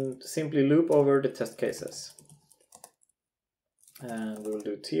and simply loop over the test cases. And we will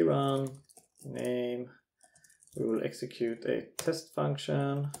do trun name. We will execute a test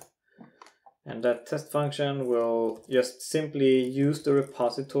function, and that test function will just simply use the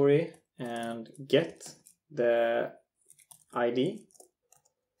repository and get the ID.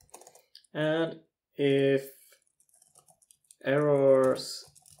 And if errors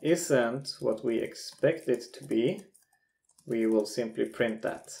isn't what we expect it to be, we will simply print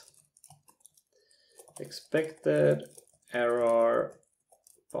that. Expected error,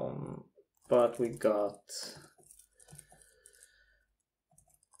 but we got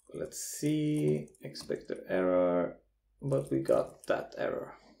let's see, expected error, but we got that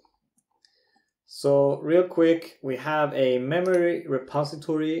error. So real quick, we have a memory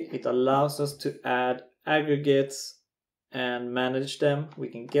repository. It allows us to add aggregates and manage them. We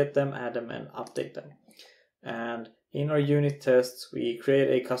can get them, add them, and update them. And in our unit tests, we create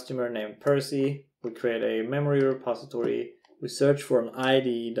a customer named Percy. We create a memory repository. We search for an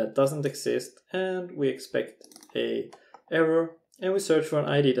ID that doesn't exist, and we expect a error. And we search for an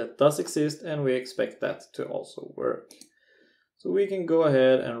ID that does exist, and we expect that to also work. So we can go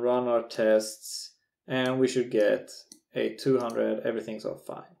ahead and run our tests, and we should get a 200, everything's all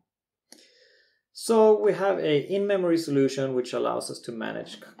fine. So we have a in-memory solution which allows us to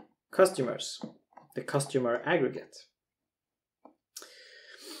manage customers, the customer aggregate.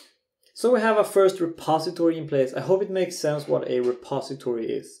 So we have a first repository in place. I hope it makes sense what a repository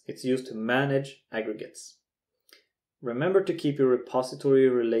is. It's used to manage aggregates. Remember to keep your repository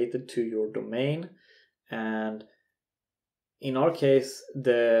related to your domain, and in our case,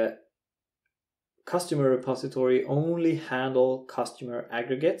 the customer repository only handle customer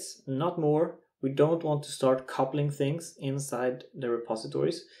aggregates, not more. We don't want to start coupling things inside the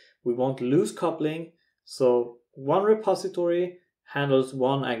repositories. We want loose coupling, so one repository handles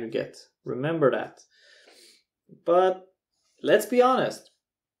one aggregate. Remember that. But let's be honest,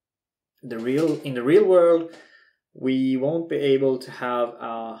 in the real world, we won't be able to have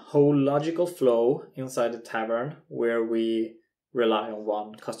a whole logical flow inside the Tavern where we rely on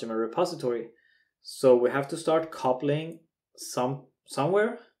one customer repository. So we have to start coupling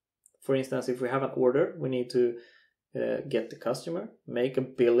somewhere. For instance, if we have an order, we need to get the customer, make a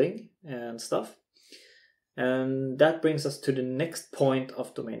billing and stuff. And that brings us to the next point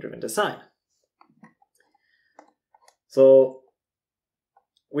of domain-driven design. So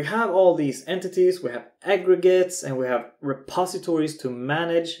we have all these entities, we have aggregates, and we have repositories to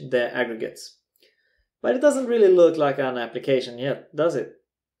manage the aggregates. But it doesn't really look like an application yet, does it?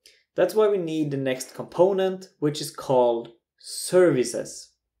 That's why we need the next component, which is called services.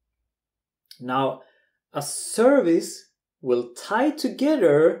 Now, a service will tie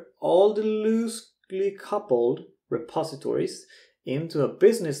together all the loosely coupled repositories into a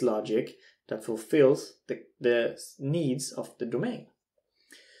business logic that fulfills the needs of the domain.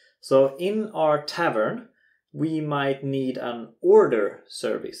 So in our Tavern, we might need an order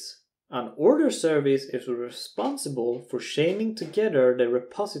service. An order service is responsible for chaining together the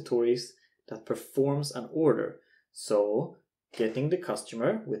repositories that performs an order. So getting the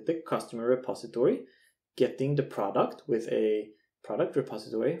customer with the customer repository, getting the product with a product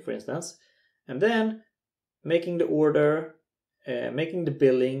repository, for instance, and then making the order, making the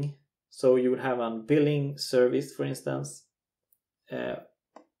billing. So you would have a billing service, for instance,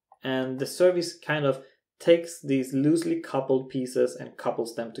 and the service kind of takes these loosely coupled pieces and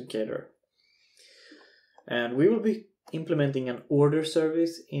couples them together. And we will be implementing an order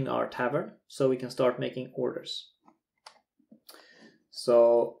service in our Tavern, so we can start making orders.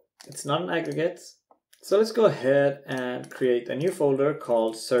 So it's not an aggregate. So let's go ahead and create a new folder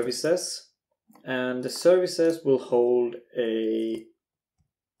called services. And the services will hold a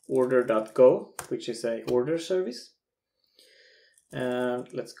order.go, which is a order service. And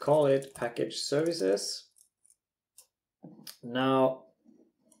let's call it package services. Now,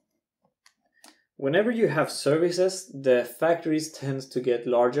 whenever you have services, the factories tend to get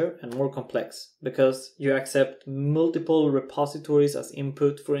larger and more complex because you accept multiple repositories as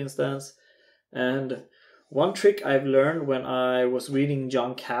input, for instance. And one trick I've learned when I was reading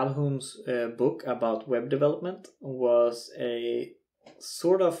John Calhoun's book about web development was a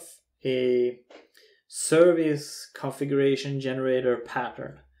sort of a service configuration generator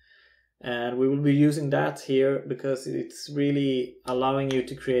pattern. And we will be using that here because it's really allowing you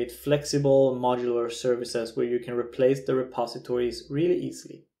to create flexible modular services where you can replace the repositories really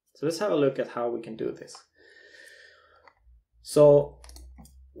easily. So let's have a look at how we can do this. So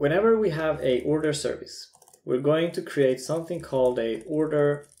whenever we have a order service, we're going to create something called a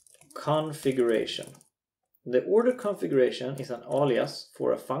order configuration. The order configuration is an alias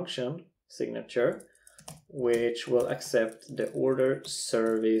for a function signature which will accept the order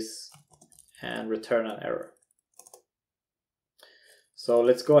service and return an error. So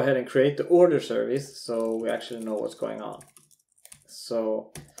let's go ahead and create the order service so we actually know what's going on.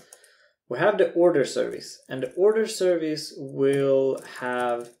 So we have the order service, and the order service will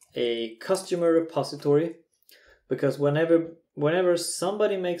have a customer repository because whenever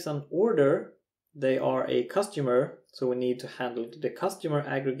somebody makes an order, they are a customer, so we need to handle the customer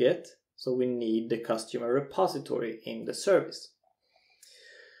aggregate. So we need the customer repository in the service.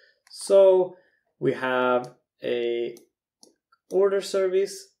 So we have a order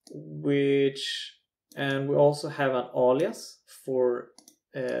service and we also have an alias for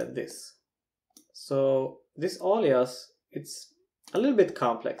this. So this alias, it's a little bit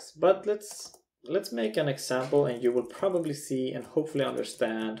complex, but let's make an example, and you will probably see and hopefully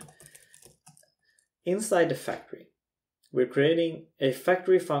understand. Inside the factory, we're creating a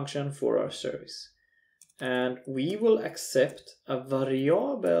factory function for our service, and we will accept a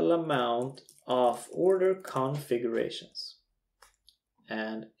variable amount of order configurations.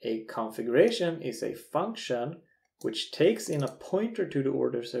 And a configuration is a function which takes in a pointer to the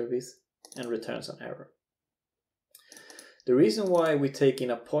order service and returns an error. The reason why we take in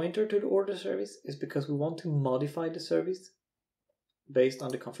a pointer to the order service is because we want to modify the service based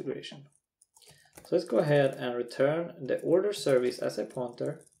on the configuration. So let's go ahead and return the order service as a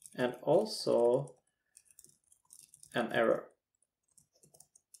pointer and also an error.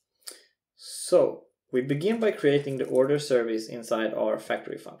 So we begin by creating the order service inside our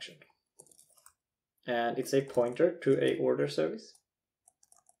factory function. And it's a pointer to a order service.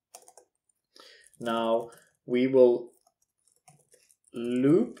 Now we will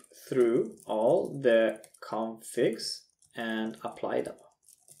loop through all the configs and apply them.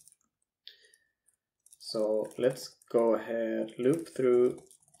 So let's go ahead, loop through,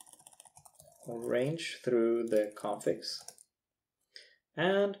 range through the configs.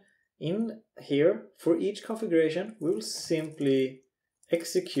 And in here, for each configuration, we will simply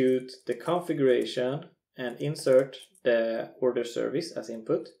execute the configuration and insert the order service as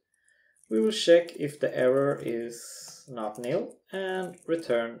input. We will check if the error is not nil and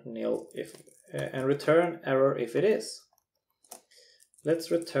return nil if and return error if it is. Let's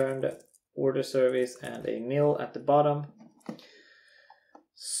return the order service and a nil at the bottom.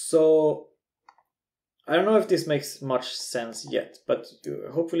 So I don't know if this makes much sense yet, but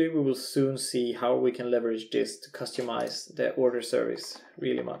hopefully we will soon see how we can leverage this to customize the order service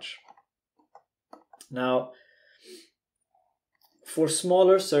really much. Now, for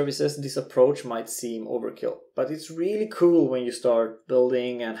smaller services, this approach might seem overkill, but it's really cool when you start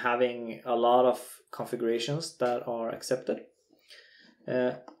building and having a lot of configurations that are accepted.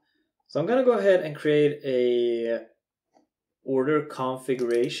 So I'm going to go ahead and create a order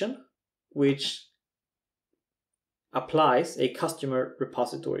configuration which applies a customer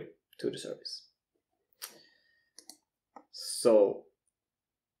repository to the service. So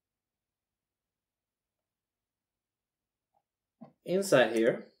inside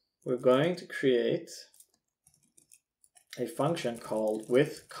here, we're going to create a function called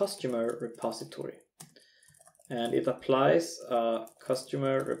withCustomerRepository. And it applies a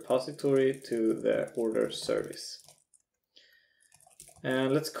customer repository to the order service.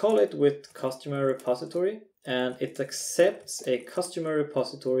 And let's call it withCustomerRepository, and it accepts a customer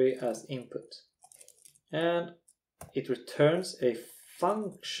repository as input. And it returns a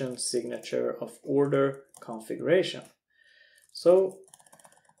function signature of order configuration. So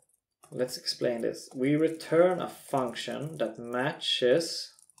let's explain this. We return a function that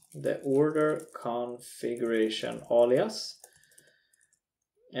matches the order configuration alias,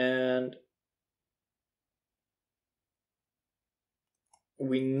 and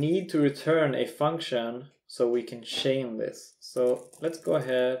we need to return a function so we can chain this. So let's go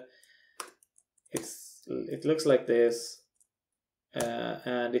ahead. It looks like this,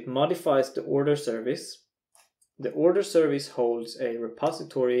 and it modifies the order service. The order service holds a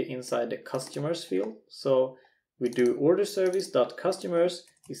repository inside the customers field. So we do order service.customers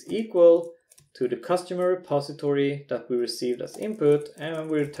is equal to the customer repository that we received as input, and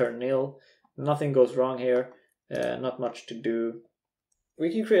we return nil. Nothing goes wrong here, not much to do.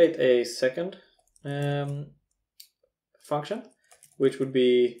 We can create a second function, which would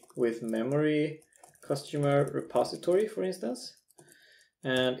be with memory customer repository, for instance,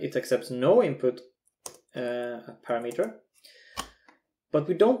 and it accepts no input parameter. But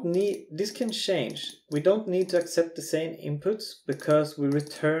we don't need, this can change. We don't need to accept the same inputs because we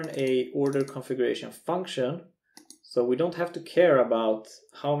return a order configuration function. So we don't have to care about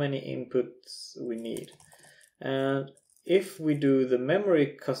how many inputs we need. And if we do the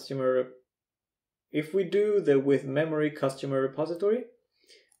with memory customer repository,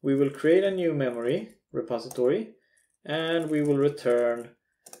 we will create a new memory repository and we will return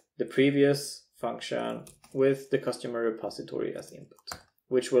the previous function with the customer repository as input,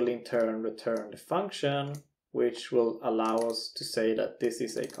 which will in turn return the function which will allow us to say that this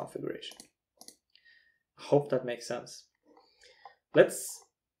is a configuration. I hope that makes sense. Let's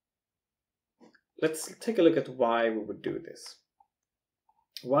take a look at why we would do this.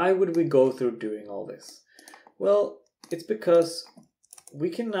 Why would we go through doing all this? Well, it's because we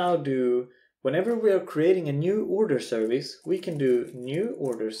can now do whenever we are creating a new order service, we can do new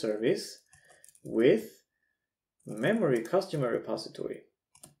order service with memory customer repository,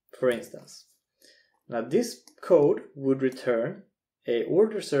 for instance. Now this code would return a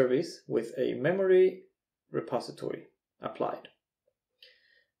order service with a memory repository applied.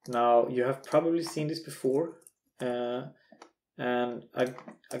 Now you have probably seen this before, and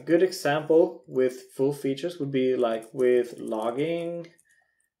a good example with full features would be like with logging,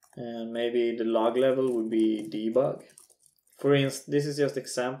 and maybe the log level would be debug. For instance, this is just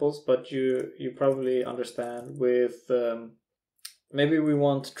examples, but you probably understand with maybe we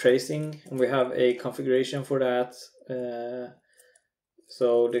want tracing and we have a configuration for that.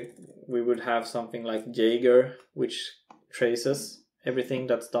 So we would have something like Jaeger, which traces everything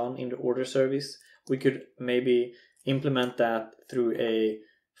that's done in the order service. We could maybe implement that through a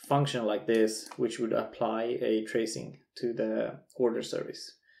function like this, which would apply a tracing to the order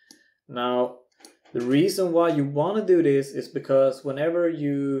service. Now, the reason why you want to do this is because whenever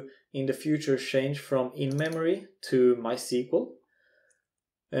you in the future change from in-memory to MySQL,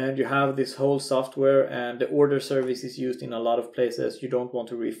 and you have this whole software and the order service is used in a lot of places, you don't want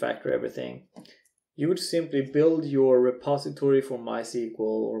to refactor everything. You would simply build your repository for MySQL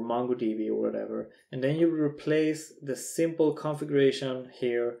or MongoDB or whatever, and then you would replace the simple configuration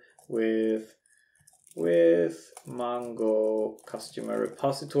here with Mongo customer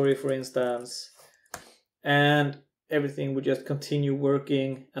repository, for instance, and everything would just continue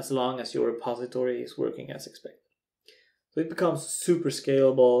working as long as your repository is working as expected. So it becomes super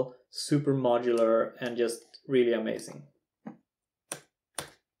scalable, super modular, and just really amazing.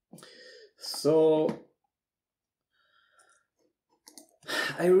 So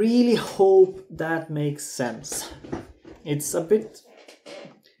I really hope that makes sense. It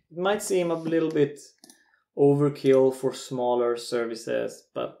might seem a little bit overkill for smaller services,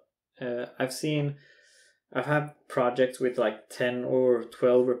 but I've had projects with like 10 or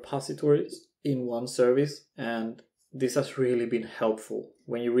 12 repositories in one service, and this has really been helpful.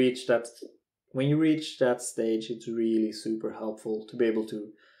 When you reach that stage, it's really super helpful to be able to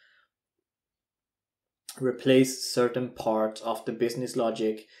replace certain parts of the business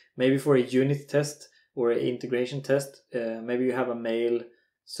logic. Maybe for a unit test or an integration test, maybe you have a mail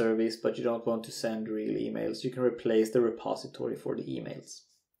service, but you don't want to send real emails. You can replace the repository for the emails,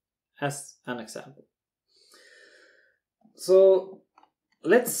 as an example. So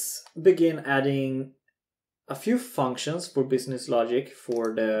let's begin adding a few functions for business logic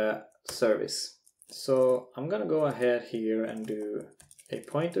for the service. So I'm gonna go ahead here and do a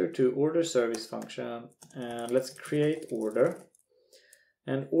pointer to order service function, and let's create order.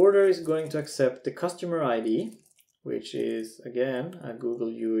 And order is going to accept the customer ID, which is again a Google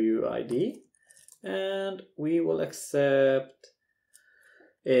UUID, and we will accept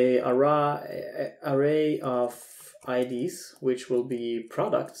a array of IDs, which will be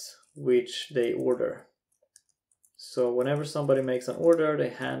products which they order. So whenever somebody makes an order, they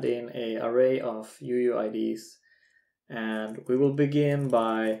hand in an array of UUIDs, and we will begin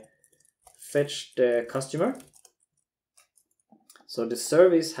by fetch the customer. So the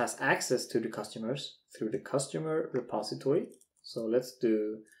service has access to the customers through the customer repository. So let's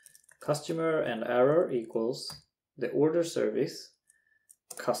do customer and error equals the order service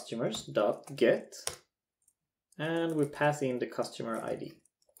customers.get, and we pass in the customer ID.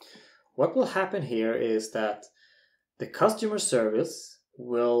 What will happen here is that the customer service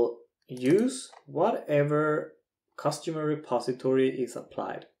will use whatever customer repository is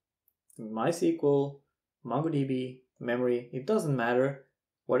applied. MySQL, MongoDB, memory, it doesn't matter.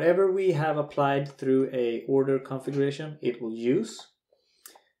 Whatever we have applied through a order configuration, it will use,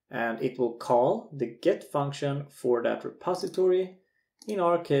 and it will call the get function for that repository. In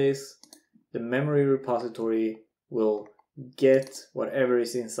our case, the memory repository will get whatever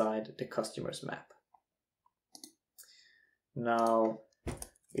is inside the customer's map. Now,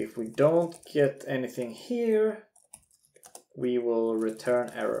 if we don't get anything here, we will return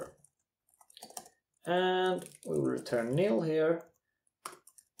error. And we will return nil here.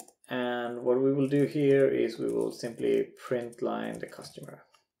 And what we will do here is we will simply print line the customer.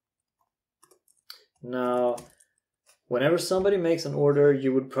 Now, whenever somebody makes an order,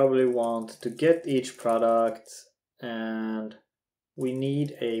 you would probably want to get each product, and we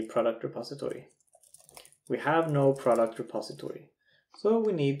need a product repository. We have no product repository, so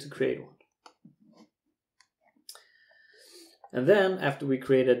we need to create one. And then after we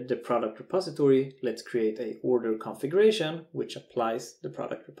created the product repository, let's create a order configuration which applies the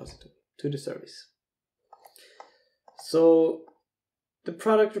product repository to the service. So the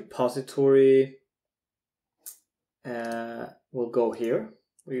product repository will go here.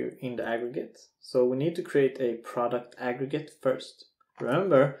 we're in the aggregate. So we need to create a product aggregate first.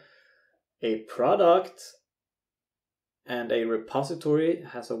 Remember, a product and a repository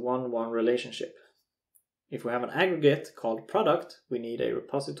has a 1-1 relationship. If we have an aggregate called product, we need a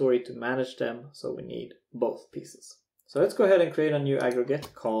repository to manage them, so we need both pieces. So let's go ahead and create a new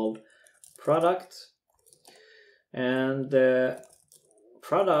aggregate called product. And the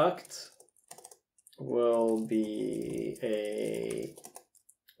product will be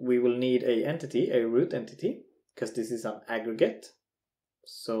we will need a entity, a root entity, because this is an aggregate.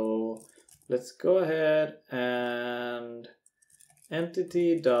 So let's go ahead and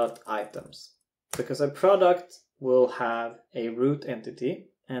entity.items, because a product will have a root entity,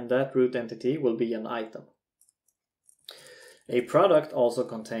 and that root entity will be an item. A product also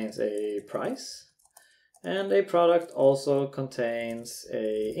contains a price, and a product also contains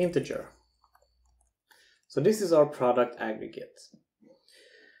a integer. So this is our product aggregate.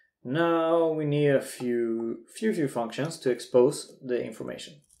 Now we need a few functions to expose the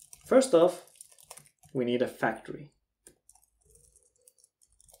information. First off, we need a factory.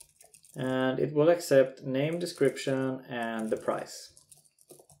 And it will accept name, description, and the price.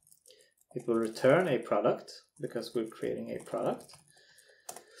 It will return a product because we're creating a product.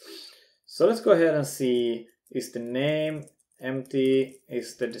 So let's go ahead and see, is the name empty,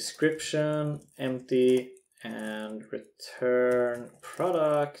 is the description empty, and return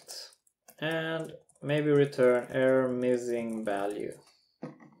product, and maybe return error missing value.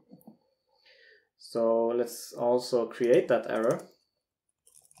 So let's also create that error.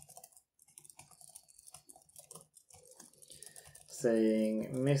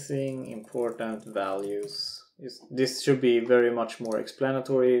 Saying missing important values. This should be very much more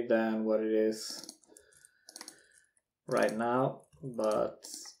explanatory than what it is right now, but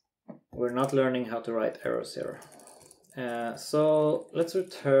we're not learning how to write errors here. So let's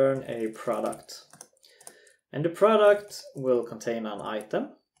return a product. And the product will contain an item,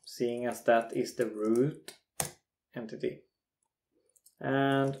 seeing as that is the root entity.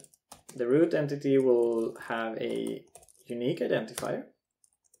 And the root entity will have a unique identifier.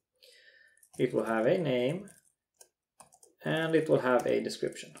 It will have a name, and it will have a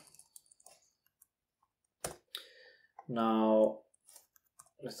description. Now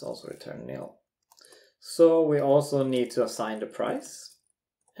let's also return nil. So we also need to assign the price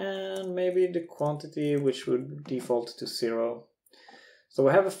and maybe the quantity, which would default to 0. So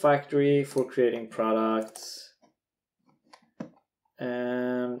we have a factory for creating products,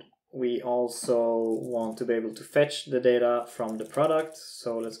 and we also want to be able to fetch the data from the product.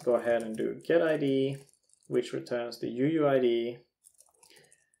 So let's go ahead and do getID, which returns the UUID.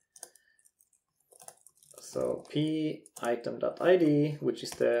 So p item.id, which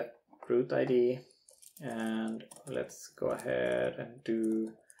is the root ID, and let's go ahead and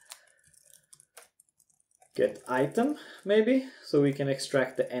do get item maybe, so we can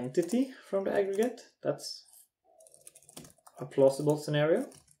extract the entity from the aggregate. That's a plausible scenario.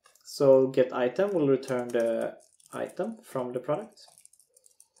 So get item will return the item from the product,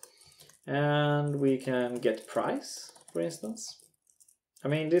 and we can get price, for instance. I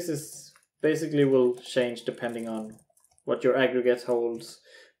mean, this is basically will change depending on what your aggregate holds,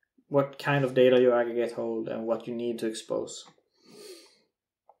 what kind of data your aggregate holds, and what you need to expose.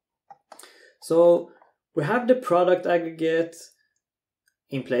 So we have the product aggregate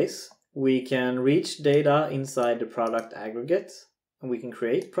in place. We can reach data inside the product aggregate, and we can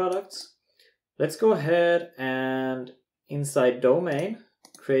create products. Let's go ahead and inside domain,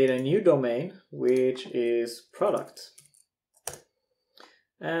 create a new domain, which is product.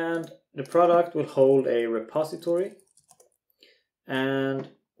 And the product will hold a repository, and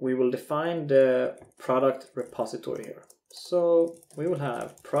we will define the product repository here. So we will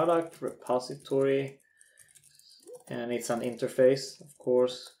have product repository, and it's an interface, of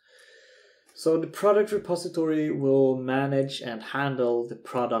course. So the product repository will manage and handle the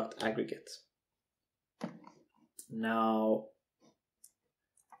product aggregate. Now,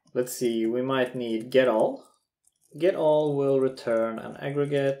 let's see, we might need getAll. GetAll will return an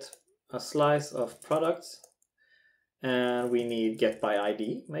aggregate, a slice of products, and we need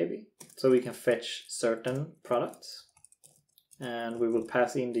getById maybe, so we can fetch certain products. And we will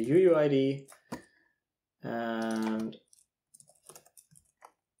pass in the UUID and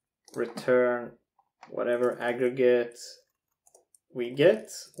return whatever aggregate we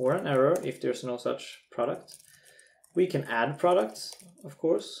get, or an error if there's no such product. We can add products, of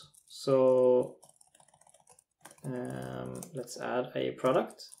course. So let's add a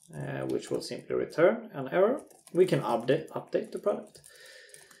product, which will simply return an error. We can update the product.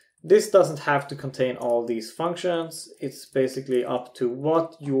 This doesn't have to contain all these functions. It's basically up to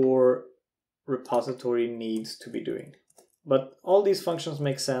what your repository needs to be doing. But all these functions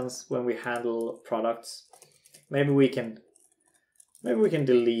make sense when we handle products. Maybe we can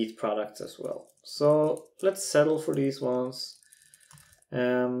delete products as well. So let's settle for these ones.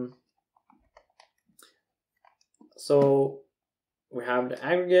 So we have the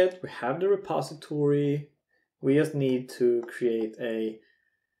aggregate, we have the repository. We just need to create a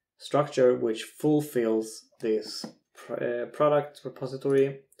structure which fulfills this product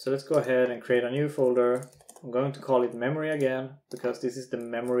repository. So let's go ahead and create a new folder. I'm going to call it memory again, because this is the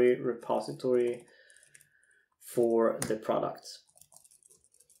memory repository for the products.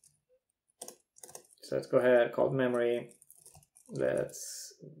 So let's go ahead, call it memory.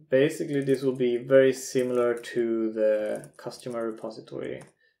 Basically this will be very similar to the customer repository,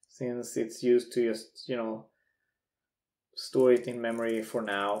 since it's used to just, store it in memory for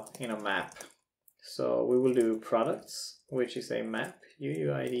now in a map. So we will do products, which is a map,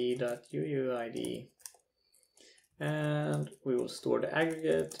 uuid.uuid. And we will store the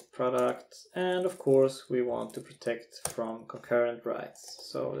aggregate product, and of course we want to protect from concurrent writes.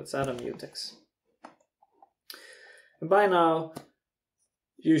 So let's add a mutex. And by now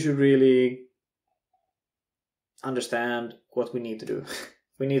you should really understand what we need to do.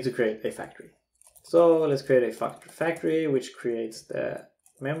 We need to create a factory. So let's create a factory which creates the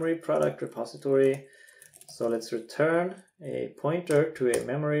memory product repository. So let's return a pointer to a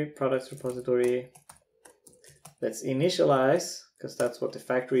memory products repository. Let's initialize, because that's what the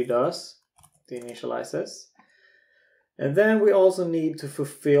factory does. It initializes. And then we also need to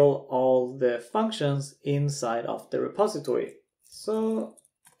fulfill all the functions inside of the repository. So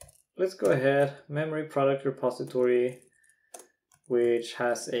let's go ahead, memory product repository, which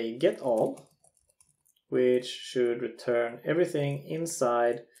has a get all, which should return everything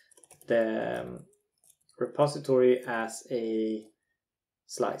inside the repository as a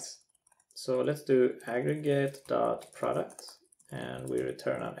slice. So let's do aggregate.product, and we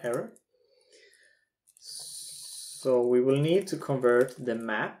return an error. So we will need to convert the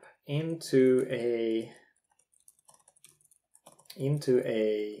map into a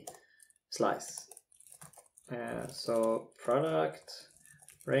slice. So product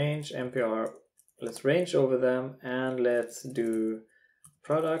range mpr, let's range over them, and let's do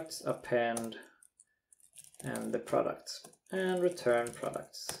products append and the products, and return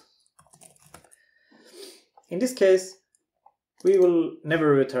products. In this case we will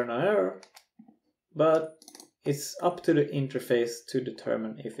never return an error, but it's up to the interface to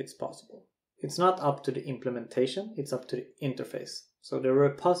determine if it's possible. It's not up to the implementation, it's up to the interface. So the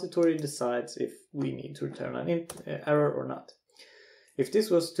repository decides if we need to return an error or not. If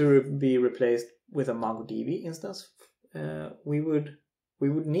this was to be replaced with a MongoDB instance, we would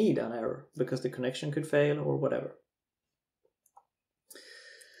need an error because the connection could fail or whatever.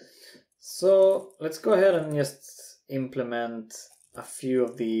 So let's go ahead and just implement a few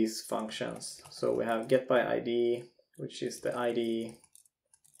of these functions. So we have getById, which is the ID,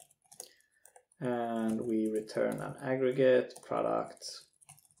 and we return an aggregate product.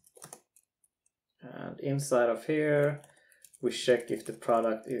 And inside of here, we check if the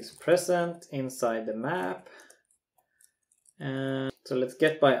product is present inside the map. And so let's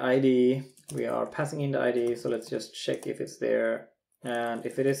getById. We are passing in the ID, so let's just check if it's there. And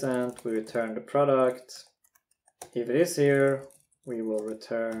if it isn't, we return the product. If it is here, we will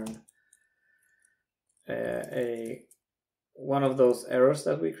return one of those errors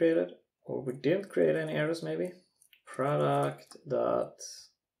that we created, or we didn't create any errors maybe. Product dot.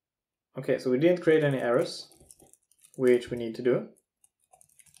 Okay, so we didn't create any errors, which we need to do.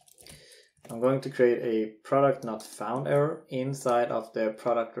 I'm going to create a product not found error inside of the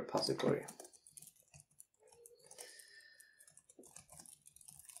product repository.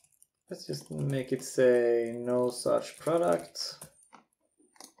 Let's just make it say no such product.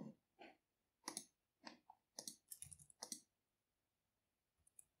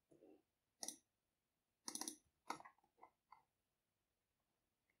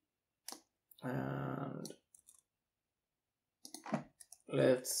 And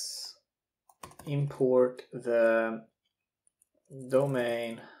let's import the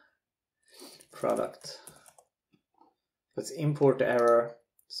domain product. Let's import the error,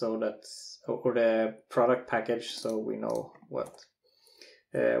 so that's, or the product package, so we know what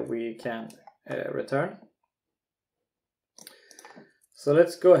we can return. So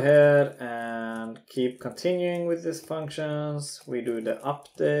let's go ahead and keep continuing with these functions. We do the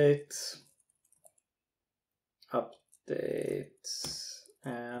update,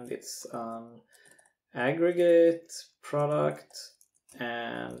 and it's an aggregate product,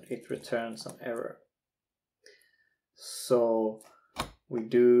 and it returns an error. So we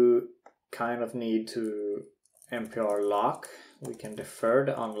do kind of need to MPR lock. We can defer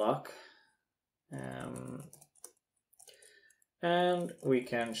the unlock. And we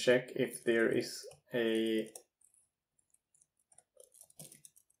can check if there is a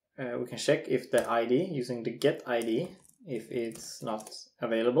we can check if the ID using the get ID, if it's not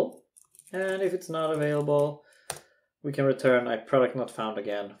available. And if it's not available, we can return a product not found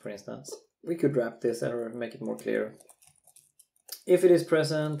again, for instance. We could wrap this and make it more clear. If it is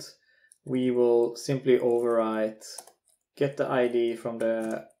present, we will simply overwrite get the ID from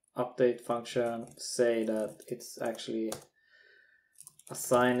the update function, say that it's actually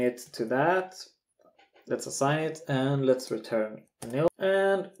assign it to that. Let's assign it and let's return nil.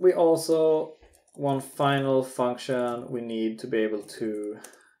 And we also, one final function we need to be able to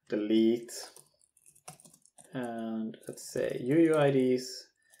delete, and let's say UUIDs.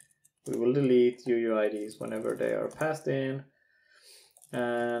 We will delete UUIDs whenever they are passed in.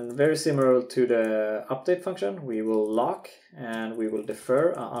 And very similar to the update function, we will lock and we will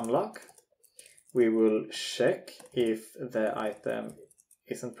defer unlock. We will check if the item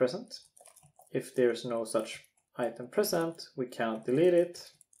isn't present. If there's no such item present, we can't delete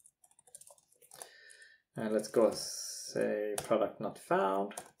it. And let's go say product not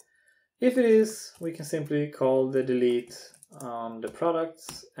found. If it is, we can simply call the delete on the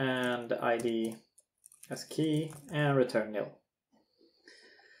products and the ID as key and return nil.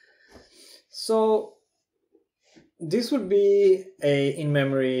 So this would be a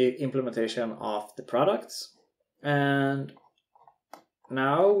in-memory implementation of the products. And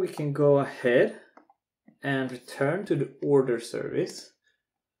now we can go ahead and return to the order service.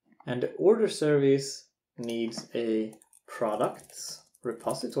 And the order service needs a products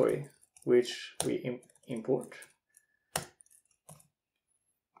repository, which we import.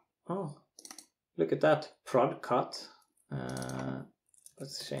 Oh, look at that, prod cut.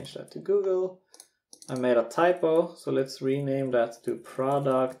 Let's change that to Google. I made a typo, so let's rename that to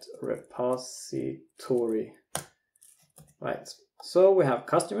product repository. Right, so we have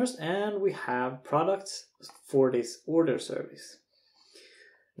customers and we have products for this order service.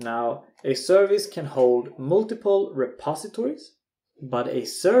 Now, a service can hold multiple repositories, but a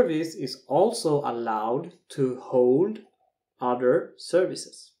service is also allowed to hold other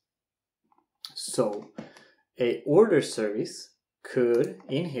services. So, a order service could,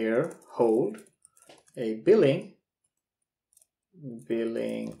 in here, hold a billing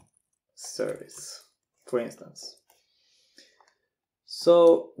service, for instance.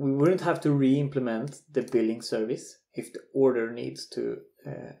 So we wouldn't have to re-implement the billing service if the order needs to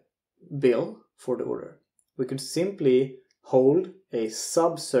bill for the order. We could simply hold a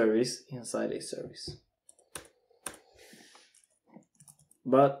sub-service inside a service.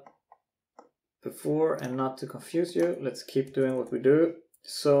 But before, and not to confuse you, let's keep doing what we do.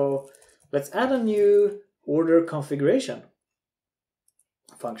 So let's add a new order configuration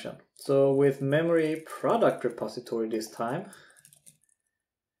function. So with memory product repository this time,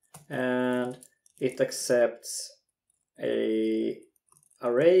 and it accepts an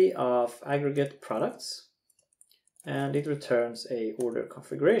array of aggregate products, and it returns a order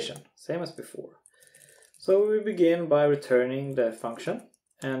configuration, same as before. So we begin by returning the function.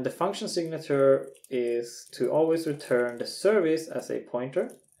 And the function signature is to always return the service as a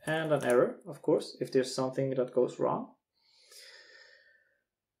pointer and an error, of course, if there's something that goes wrong.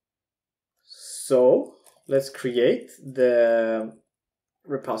 So let's create the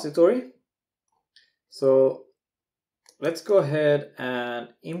repository. So let's go ahead and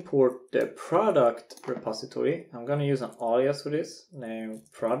import the product repository. I'm going to use an alias for this, named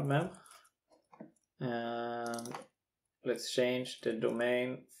prodmem. And let's change the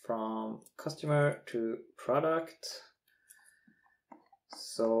domain from customer to product.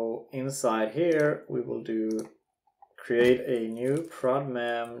 So inside here, we will create a new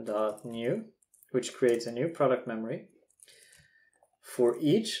prodmem.new, which creates a new product memory. For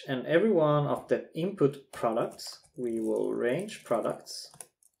each and every one of the input products, we will range products,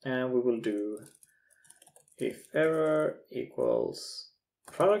 and we will do if error equals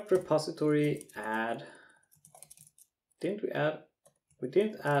product repository add. Didn't we add? We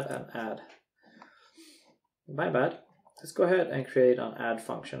didn't add an add. My bad. Let's go ahead and create an add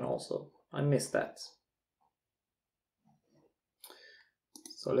function also. I missed that.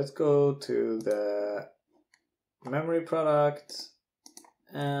 So let's go to the memory product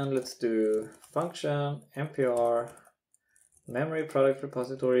and let's do function mpr memory product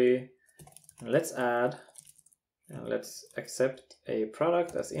repository, and let's add, and let's accept a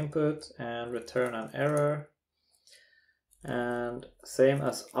product as input and return an error. And same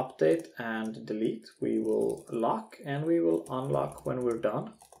as update and delete, we will lock and we will unlock when we're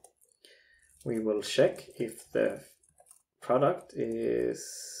done. We will check if the product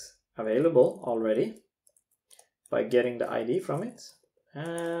is available already by getting the ID from it.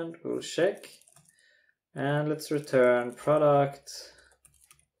 And we'll check. And let's return product.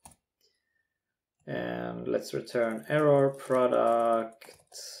 And let's return error product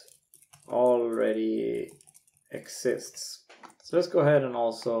already exists. So let's go ahead and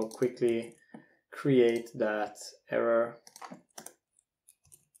also quickly create that error.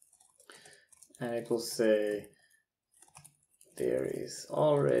 And it will say there is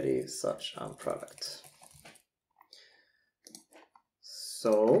already such a product.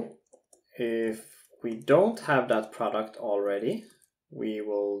 So if we don't have that product already, we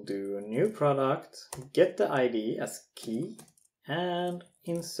will do new product, get the ID as key, and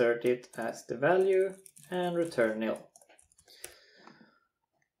insert it as the value and return nil.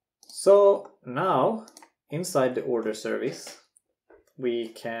 So now inside the order service, we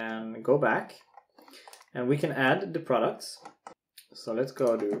can go back and we can add the products. So let's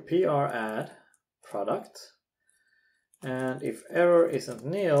go to PR add product. And if error isn't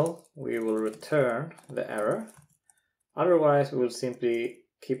nil, we will return the error. Otherwise, we will simply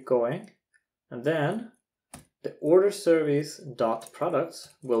keep going. And then the order service dot products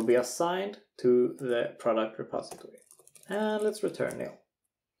will be assigned to the product repository. And let's return nil.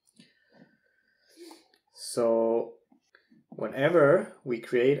 So whenever we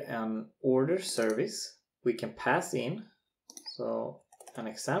create an order service, we can pass in. So an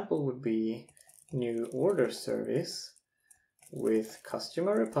example would be new order service with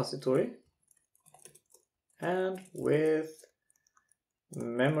customer repository and with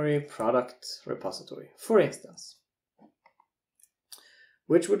memory product repository, for instance,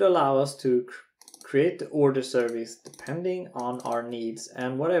 which would allow us to create the order service depending on our needs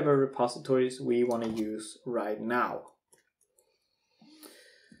and whatever repositories we want to use right now.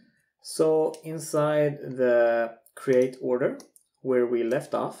 So inside the create order where we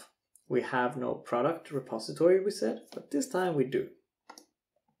left off, we have no product repository, we said, but this time we do.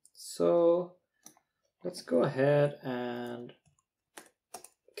 So let's go ahead and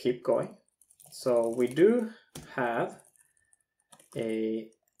keep going. So we do have a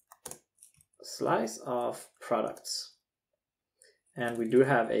slice of products and we do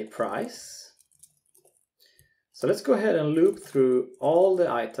have a price. So let's go ahead and loop through all the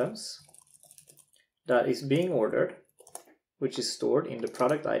items that is being ordered, which is stored in the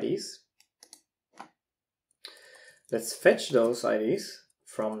product IDs. Let's fetch those IDs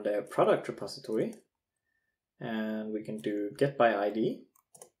from the product repository, and we can do get by ID,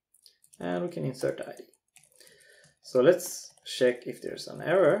 and we can insert the ID. So let's check if there's an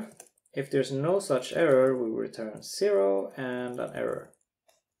error. If there's no such error, we will return 0 and an error.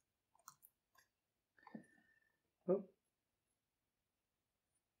 Oh.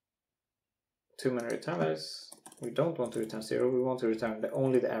 Too many return values. We don't want to return 0, we want to return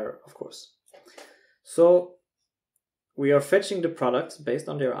only the error, of course. So we are fetching the products based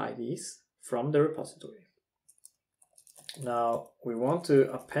on their IDs from the repository. Now we want to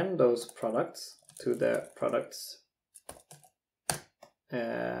append those products to the products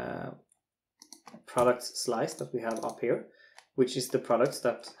slice that we have up here, which is the products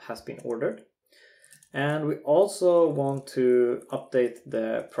that has been ordered. And we also want to update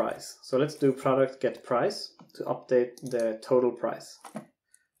the price. So let's do product get price to update the total price.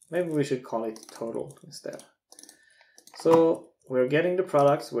 Maybe we should call it total instead. So we're getting the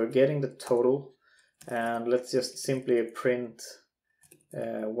products, we're getting the total, and let's just simply print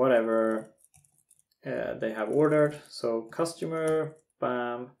whatever they have ordered. So customer,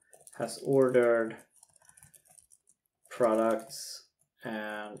 bam, has ordered products,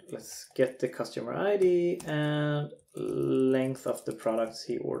 and let's get the customer ID and length of the products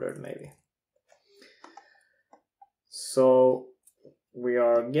he ordered maybe. So we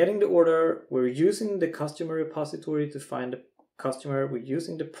are getting the order, we're using the customer repository to find the customer, we're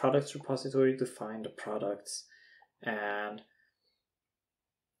using the products repository to find the products. And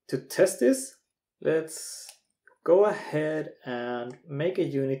to test this, let's go ahead and make a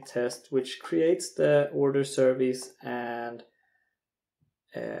unit test which creates the order service and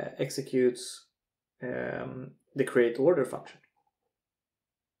executes the create order function.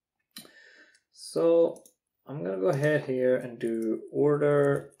 So I'm gonna go ahead here and do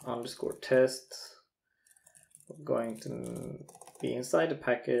order underscore test. We're going to be inside the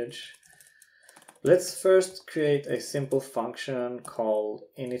package. Let's first create a simple function called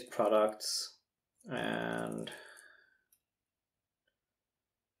init products, and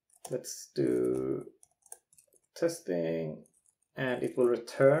let's do testing, and it will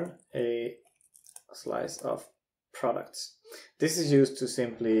return a slice of products. This is used to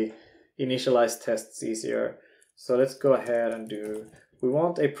simply initialize tests easier. So let's go ahead and do, we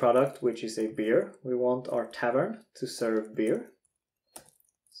want a product which is a beer. We want our tavern to serve beer.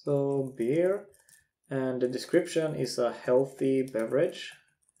 So beer, and the description is a healthy beverage,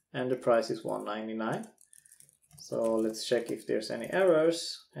 and the price is $1.99. So let's check if there's any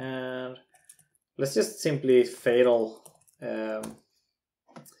errors, and let's just simply fatal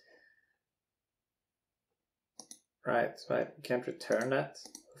right, we can't return that,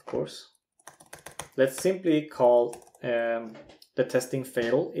 of course. Let's simply call the testing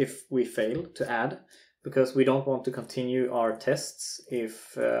fail if we fail to add, because we don't want to continue our tests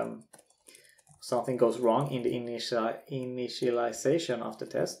if something goes wrong in the initialization of the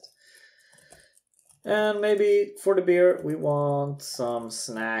test. And maybe for the beer we want some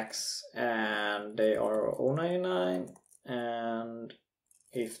snacks, and they are $0.99, and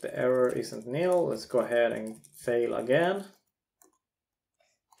if the error isn't nil, let's go ahead and fail again.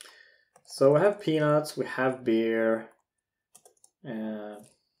 So we have peanuts, we have beer, and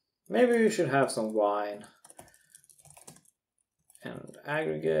maybe we should have some wine. And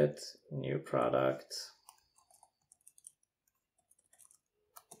aggregate, new product,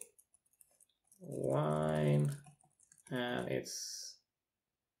 wine, and it's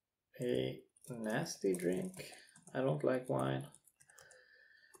a nasty drink. I don't like wine.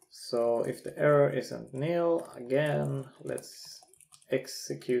 So if the error isn't nil, again, let's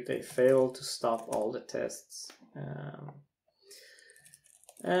execute a fail to stop all the tests.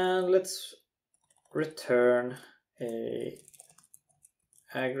 And let's return a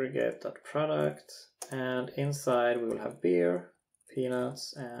aggregate.product, and inside we will have beer,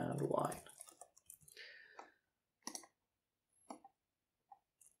 peanuts, and wine.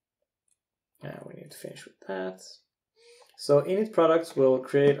 And we need to finish with that. So init products will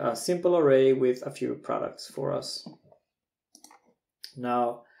create a simple array with a few products for us.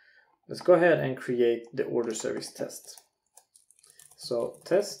 Now let's go ahead and create the order service test. So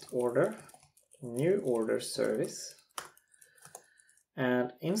test order, new order service,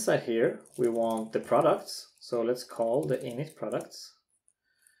 and inside here we want the products. So let's call the init products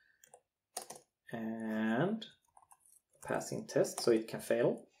and pass in test so it can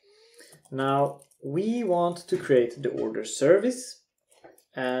fail. Now we want to create the order service,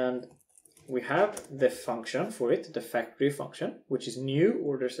 and we have the function for it, the factory function, which is new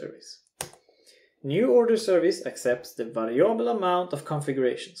order service. New order service accepts the variable amount of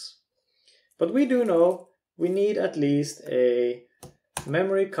configurations. But we do know we need at least a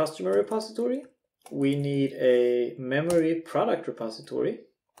memory customer repository, we need a memory product repository,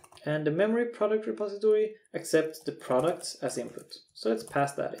 and the memory product repository accepts the products as input. So let's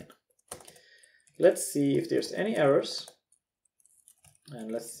pass that in. Let's see if there's any errors,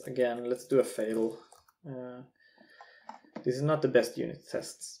 and let's do a fail. This is not the best unit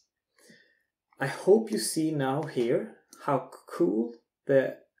tests. I hope you see now here how cool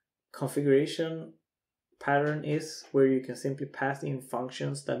the configuration pattern is, where you can simply pass in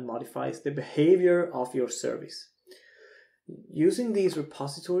functions that modifies the behavior of your service. Using these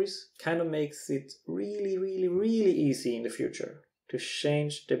repositories kind of makes it really easy in the future to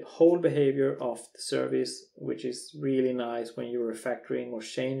change the whole behavior of the service, which is really nice when you're refactoring or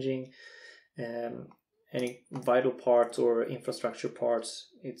changing any vital parts or infrastructure parts.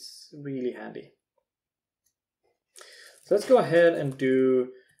 It's really handy. So let's go ahead and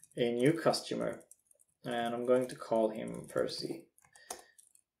do a new customer, and I'm going to call him Percy.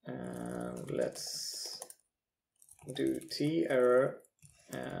 And let's do t-error,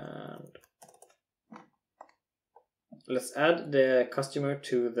 and let's add the customer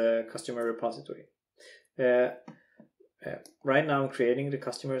to the customer repository. Right now I'm creating the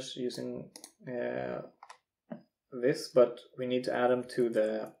customers using this, but we need to add them to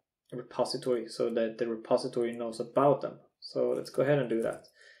the repository so that the repository knows about them. So let's go ahead and do that.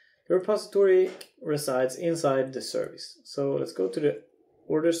 The repository resides inside the service. So let's go to the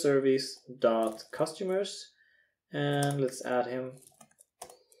order service.customers, and let's add him.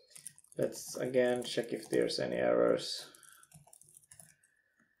 Let's again check if there's any errors.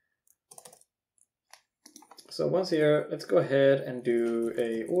 So once here, let's go ahead and do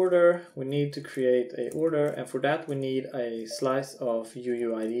a order. We need to create a order, and for that we need a slice of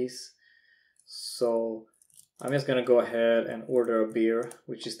UUIDs. So I'm just gonna go ahead and order a beer,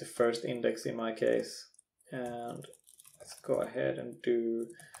 which is the first index in my case. And let's go ahead and do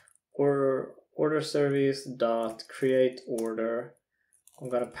order service dot create order. I'm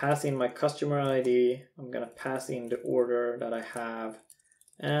gonna pass in my customer ID. I'm gonna pass in the order that I have,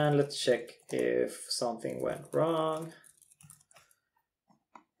 And let's check if something went wrong.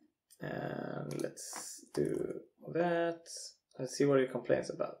 And let's do that. Let's see what it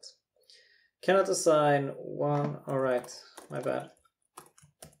complains about. Cannot assign one. All right, my bad.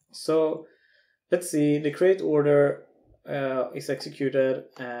 So let's see. The create order is executed,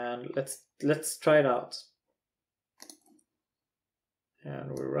 and let's try it out.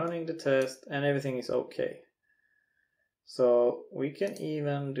 And we're running the test, and everything is okay. So we can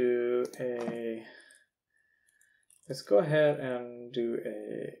even do a. Let's go ahead and do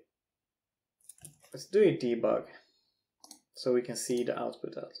a. Let's do a debug, so we can see the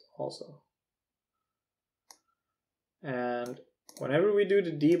output also. And whenever we do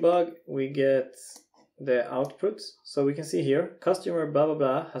the debug, we get the output. So we can see here, customer blah blah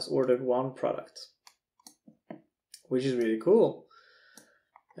blah has ordered one product, which is really cool.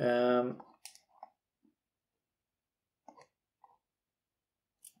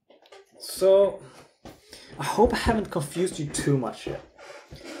 So I hope I haven't confused you too much yet.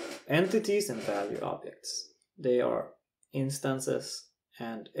 Entities and value objects. They are instances,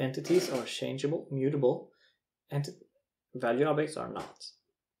 and entities are changeable, mutable, and value objects are not.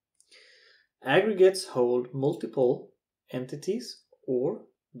 Aggregates hold multiple entities or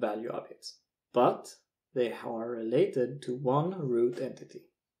value objects, but they are related to one root entity.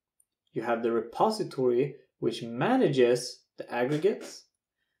 You have the repository, which manages the aggregates,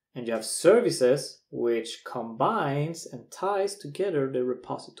 and you have services, which combines and ties together the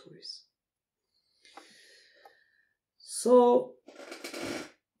repositories. So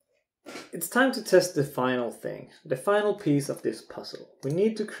it's time to test the final thing, the final piece of this puzzle. We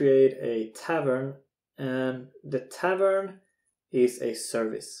need to create a tavern, and the tavern is a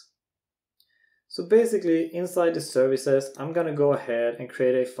service. So basically, inside the services, I'm gonna go ahead and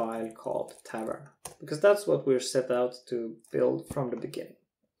create a file called Tavern, because that's what we're set out to build from the beginning.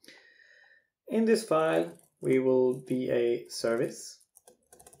 In this file, we will be a service,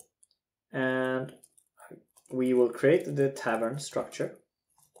 and we will create the tavern structure.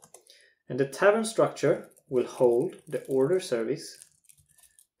 And the tavern structure will hold the order service,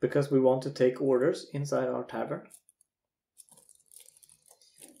 because we want to take orders inside our tavern.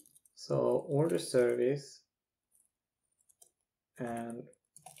 So order service, and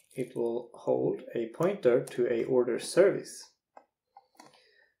it will hold a pointer to a order service.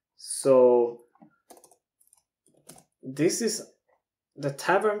 So this is, the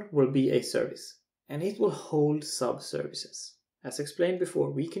tavern will be a service, and it will hold sub-services. As explained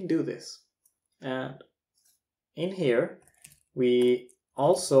before, we can do this. And in here, we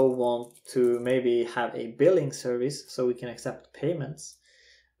also want to maybe have a billing service so we can accept payments,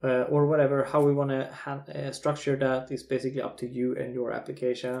 or whatever. How we want to structure that is basically up to you and your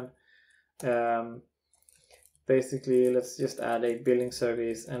application. Basically, let's just add a billing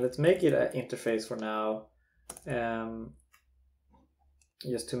service, and let's make it an interface for now,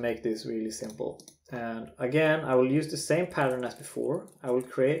 just to make this really simple. And again, I will use the same pattern as before. I will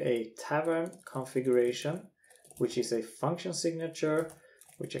create a tavern configuration, which is a function signature,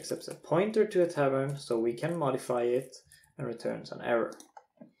 which accepts a pointer to a tavern, so we can modify it and returns an error.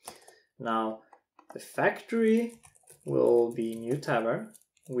 Now, the factory will be new tavern.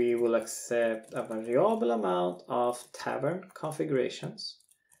 We will accept a variable amount of tavern configurations,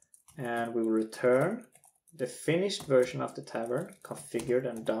 and we will return the finished version of the tavern, configured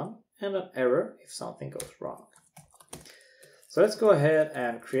and done, and an error if something goes wrong. So let's go ahead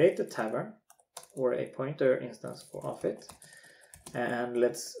and create the tavern, or a pointer instance of it, and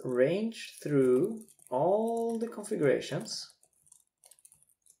let's range through all the configurations,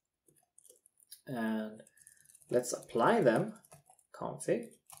 and let's apply them. Config,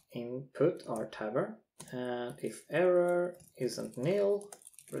 input our tavern, and if error isn't nil,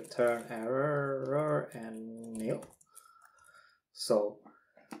 return error and nil. So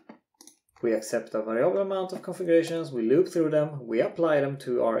we accept a variable amount of configurations, we loop through them, we apply them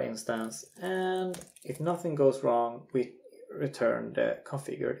to our instance, and if nothing goes wrong, we return the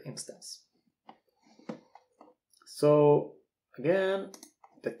configured instance. So again,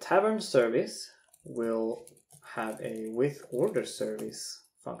 the tavern service will have a with order service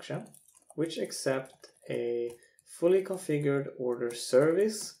function, which accepts a fully configured order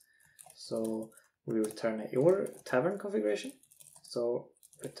service. So we return a order tavern configuration. So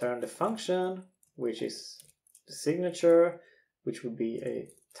return the function, which is the signature, which would be a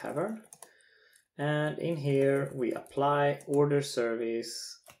tavern. And in here we apply order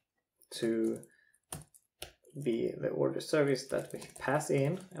service to be the order service that we pass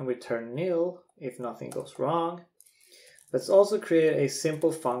in, and return nil if nothing goes wrong. Let's also create a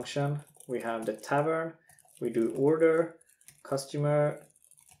simple function. We have the tavern, we do order, customer,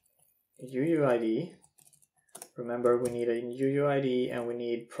 UUID. Remember, we need a UUID and we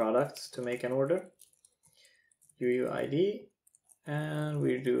need products to make an order. UUID, and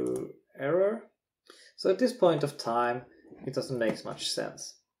we do error. So at this point of time, it doesn't make much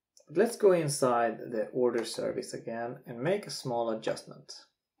sense. But let's go inside the order service again and make a small adjustment.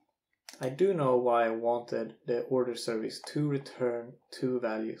 I do know why I wanted the order service to return two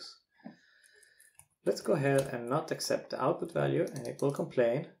values. Let's go ahead and not accept the output value, and it will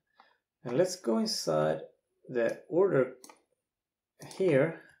complain. And let's go inside the order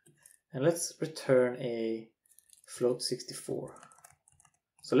here, and let's return a float 64.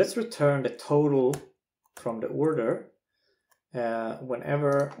 So let's return the total from the order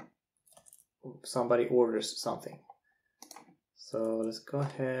whenever somebody orders something. So let's go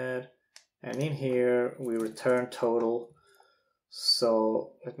ahead, and in here we return total.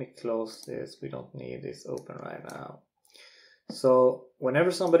 So let me close this, we don't need this open right now. So whenever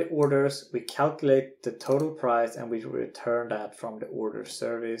somebody orders, we calculate the total price and we return that from the order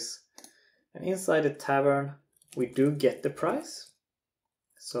service. And inside the Tavern, we do get the price.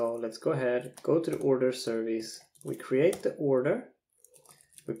 So let's go ahead, go to the order service, we create the order,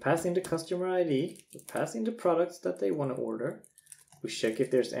 we pass in the customer ID, we pass in the products that they want to order, we check if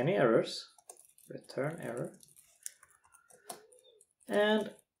there's any errors, return error, and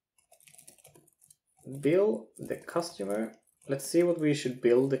bill the customer. Let's see what we should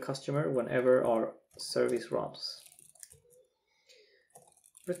bill the customer whenever our service runs.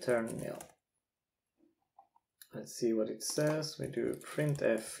 Return nil. Let's see what it says. We do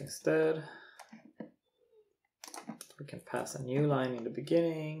printf instead. We can pass a new line in the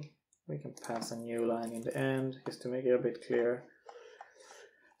beginning. We can pass a new line in the end, just to make it a bit clearer.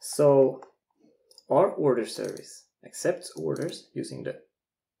 So our order service accepts orders using the,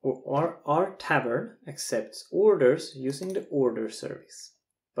 or our Tavern accepts orders using the order service.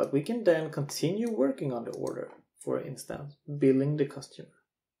 But we can then continue working on the order, for instance, billing the customer.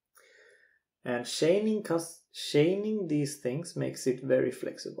 And chaining these things makes it very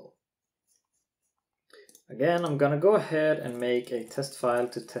flexible. Again, I'm gonna go ahead and make a test file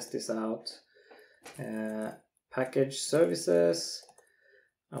to test this out. Package services.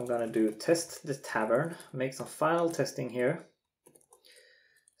 I'm gonna do test the Tavern, make some final testing here.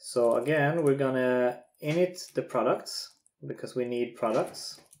 So again, we're gonna init the products because we need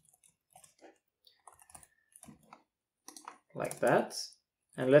products. Like that.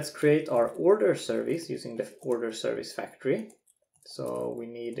 And let's create our order service using the order service factory. So we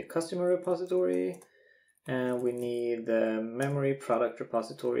need the customer repository and we need the memory product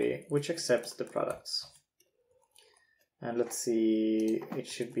repository, which accepts the products. And let's see, it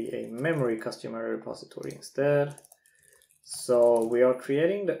should be a memory customer repository instead. So we are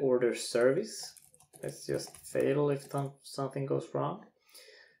creating the order service. Let's just fail if something goes wrong.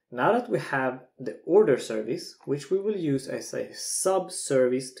 Now that we have the order service, which we will use as a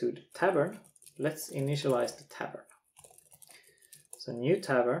sub-service to the Tavern, let's initialize the Tavern. So new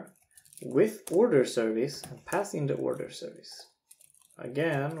Tavern with order service and pass in the order service.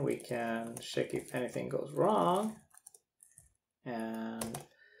 Again, we can check if anything goes wrong. And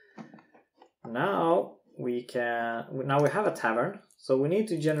now we have a Tavern, so we need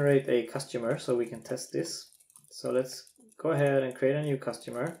to generate a customer so we can test this. So let's go ahead and create a new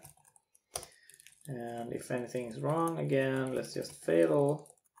customer. And if anything is wrong, again, let's just fail.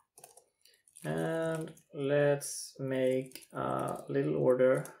 And let's make a little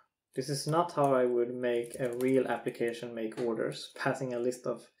order. This is not how I would make a real application make orders, passing a list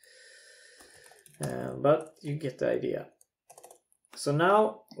of, but you get the idea. So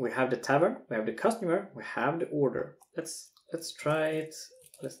now we have the Tavern, we have the customer, we have the order. Let's try it.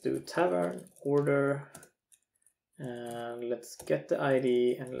 Let's do Tavern order, and let's get the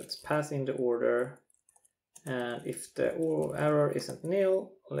ID and let's pass in the order. And if the error isn't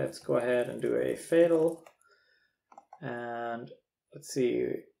nil, let's go ahead and do a fatal. And let's see,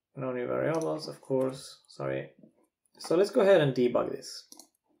 no new variables, of course, sorry. So let's go ahead and debug this.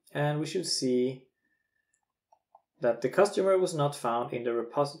 And we should see that the customer was not found in the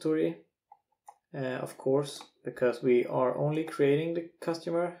repository, of course, because we are only creating the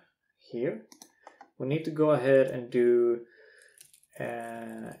customer here. We need to go ahead and do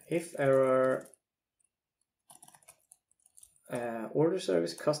if error order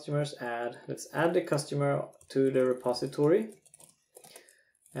service customers add. Let's add the customer to the repository.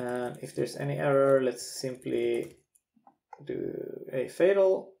 And if there's any error, let's simply do a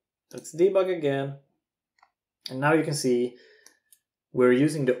fatal. Let's debug again. And now you can see we're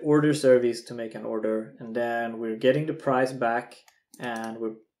using the order service to make an order, and then we're getting the price back, and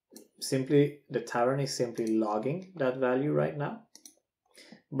the Tavern is simply logging that value right now.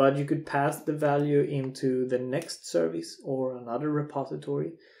 but you could pass the value into the next service or another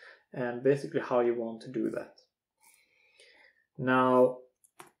repository, and basically how you want to do that. Now,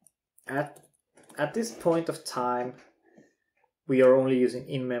 at this point of time, we are only using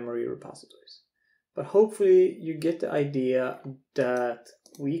in-memory repositories. But hopefully you get the idea that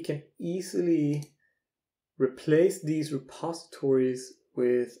we can easily replace these repositories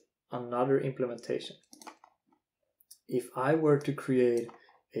with another implementation. If I were to create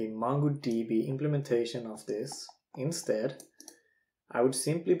a MongoDB implementation of this instead, I would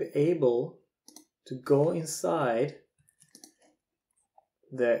simply be able to go inside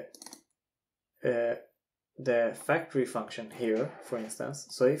the factory function here, for instance.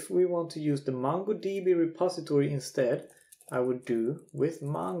 So if we want to use the MongoDB repository instead, I would do with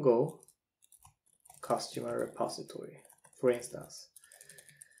Mongo customer repository, for instance.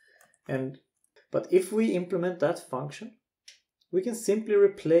 But if we implement that function, we can simply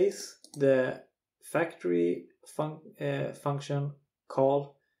replace the factory function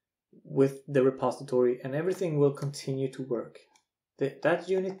call with the repository, and everything will continue to work. That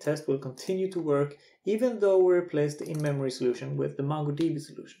unit test will continue to work even though we replace the in-memory solution with the MongoDB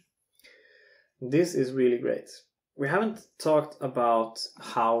solution. This is really great. We haven't talked about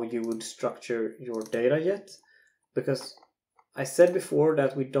how you would structure your data yet, because I said before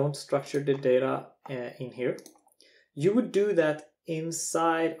that we don't structure the data in here. You would do that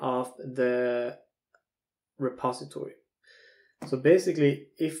inside of the repository. So basically,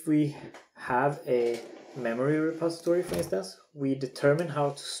 if we have a memory repository, for instance, we determine how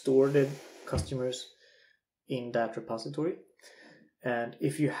to store the customers in that repository. And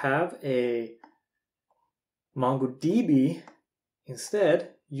if you have a MongoDB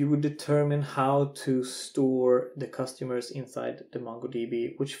instead, you would determine how to store the customers inside the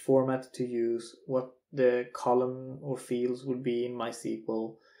MongoDB, which format to use, what the column or fields would be in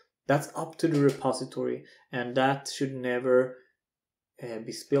MySQL. That's up to the repository, and that should never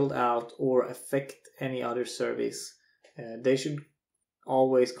be spilled out or affect any other service. They should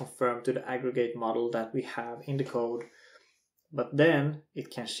always conform to the aggregate model that we have in the code, but then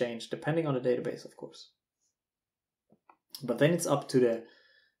it can change depending on the database, of course. But then it's up to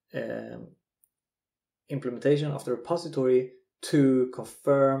the implementation of the repository to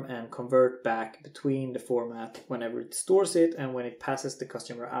confirm and convert back between the format whenever it stores it, and when it passes the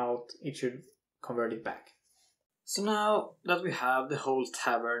customer out, it should convert it back. So now that we have the whole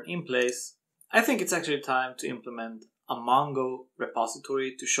Tavern in place, I think it's actually time to implement a Mongo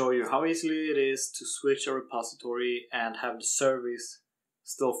repository to show you how easily it is to switch a repository and have the service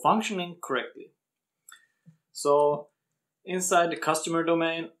still functioning correctly. So inside the customer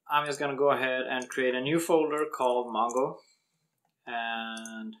domain, I'm just going to go ahead and create a new folder called Mongo.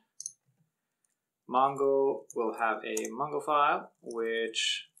 And Mongo will have a Mongo file,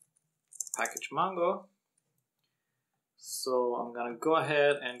 which package Mongo. So I'm going to go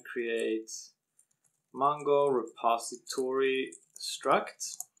ahead and create Mongo repository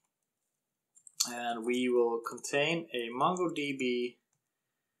struct. And we will contain a MongoDB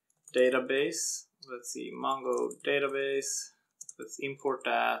database. Let's see, Mongo database. Let's import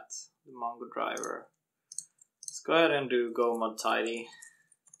that, the Mongo driver. Let's go ahead and do go mod tidy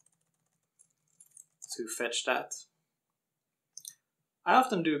to fetch that. I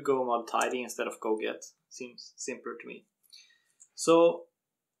often do go mod tidy instead of go get. Seems simpler to me. So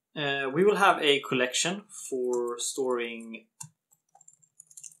we will have a collection for storing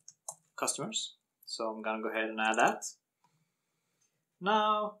customers. So I'm gonna go ahead and add that.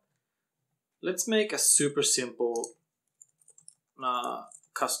 Now let's make a super simple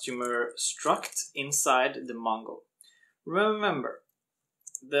customer struct inside the Mongo. Remember,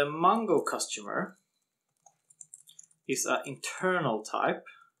 the Mongo customer is an internal type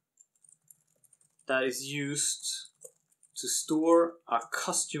that is used to store a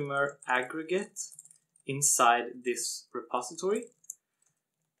customer aggregate inside this repository.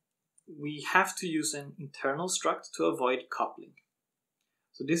 We have to use an internal struct to avoid coupling.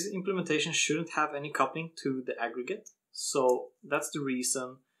 So this implementation shouldn't have any coupling to the aggregate. So that's the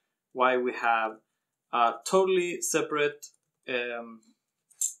reason why we have a totally separate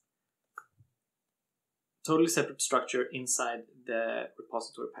structure inside the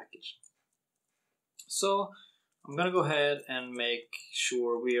repository package. So I'm gonna go ahead and make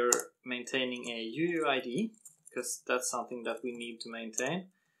sure we are maintaining a UUID, because that's something that we need to maintain.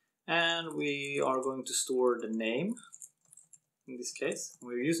 And we are going to store the name. In this case,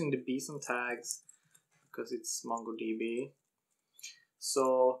 we're using the bson tags because it's MongoDB.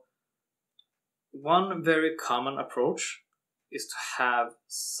 So one very common approach is to have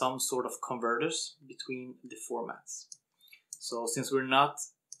some sort of converters between the formats. So since we're not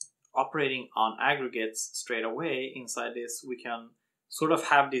operating on aggregates straight away inside this, we can sort of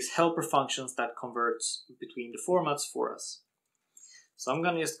have these helper functions that converts between the formats for us. So I'm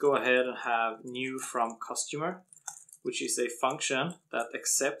going to just go ahead and have new from customer, which is a function that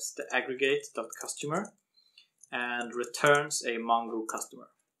accepts the aggregate.customer and returns a Mongo customer.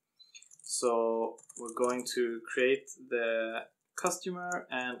 So we're going to create the customer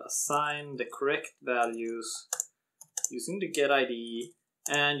and assign the correct values using the getID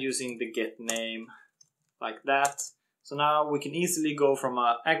and using the getName like that. So now we can easily go from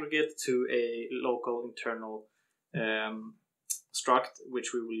an aggregate to a local internal struct,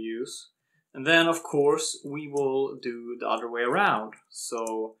 which we will use. And then of course we will do the other way around.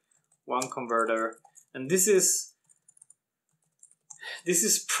 So one converter, and this is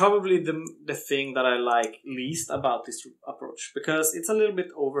probably the thing that I like least about this approach, because it's a little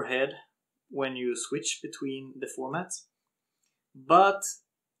bit overhead when you switch between the formats. But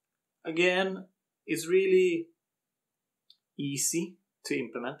again, it's really easy to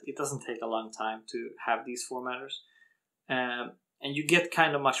implement. It doesn't take a long time to have these formatters. And you get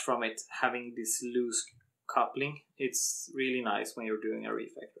kind of much from it, having this loose coupling. It's really nice when you're doing a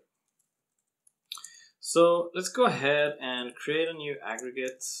refactor. So let's go ahead and create a new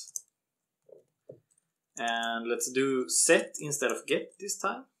aggregate. And let's do set instead of get this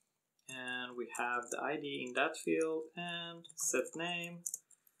time. And we have the ID in that field, and set name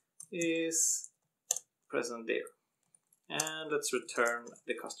is present there. And let's return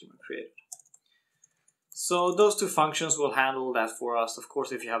the customer created. So those two functions will handle that for us. Of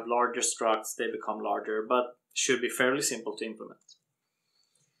course, if you have larger structs, they become larger, but should be fairly simple to implement.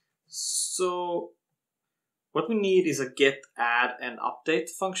 So what we need is a get, add, and update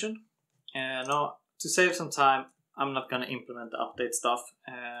function. Now, to save some time, I'm not going to implement the update stuff.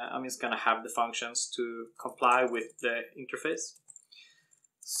 I'm just going to have the functions to comply with the interface.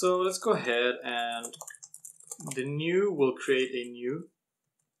 So let's go ahead, and the new will create a new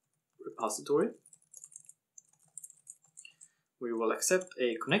repository. We will accept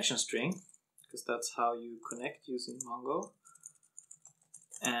a connection string, because that's how you connect using Mongo.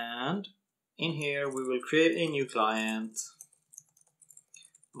 And in here we will create a new client,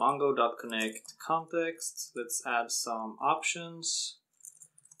 mongo.connect context. Let's add some options.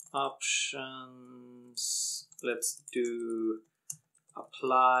 Let's do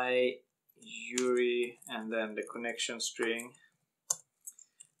apply URI and then the connection string.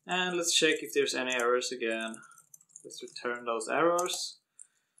 And let's check if there's any errors again. Let's return those errors.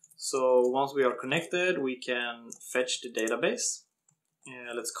 So once we are connected, we can fetch the database.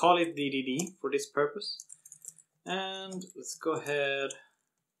 Let's call it DDD for this purpose. And let's go ahead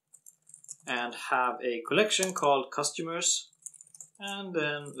and have a collection called customers. And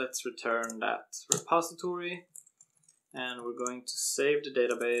then let's return that repository. And we're going to save the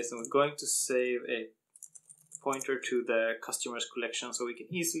database, and we're going to save a pointer to the customers collection so we can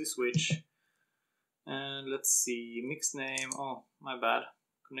easily switch. And let's see, mix name, oh my bad,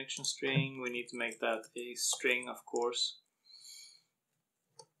 connection string, we need to make that a string, of course.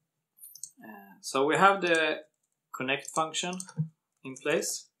 So we have the connect function in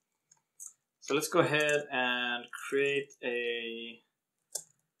place. So let's go ahead and create a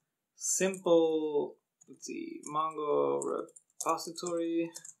simple, let's see, Mongo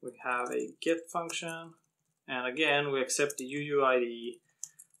repository. We have a get function, and again we accept the UUID.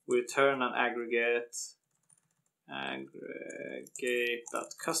 We return an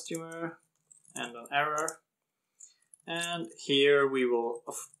aggregate.customer and an error. And here we will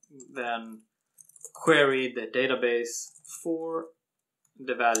then query the database for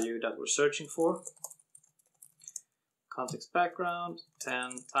the value that we're searching for. Context background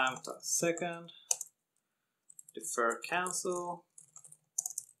 10 times a second. Defer cancel.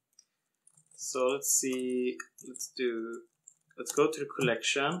 So let's see, let's go to the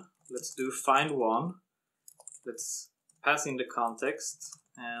collection. Let's do find one. Let's pass in the context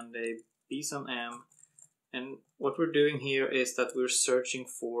and a b_sum_m. And what we're doing here is that we're searching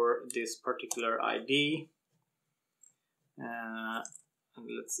for this particular ID. And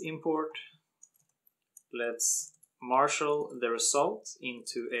let's import. Let's marshal the result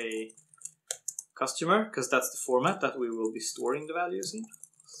into a customer, because that's the format that we will be storing the values in.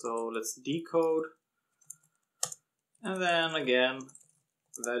 So let's decode. And then again,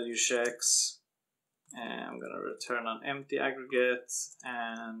 value checks. And I'm going to return an empty aggregate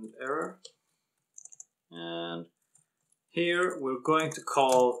and error. And here we're going to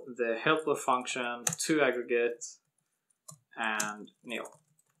call the helper function to aggregate and nil.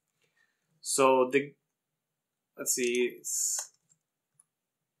 So let's see,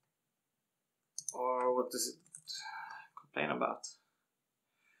 or what does it complain about?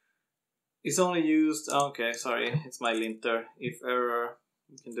 is only used, okay, sorry, it's my linter. If error,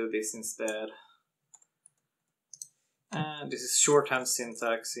 we can do this instead. And this is shorthand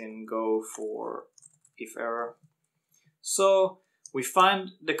syntax in Go for if error. So we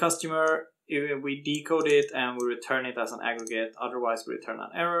find the customer, we decode it and we return it as an aggregate, otherwise we return an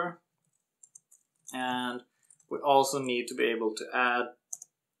error. And we also need to be able to add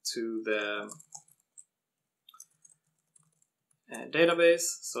to the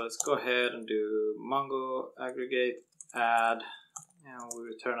database. So let's go ahead and do Mongo aggregate add, and we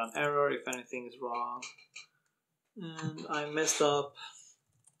return an error if anything is wrong. And I messed up.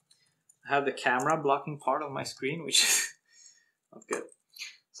 I have the camera blocking part of my screen, which is not good.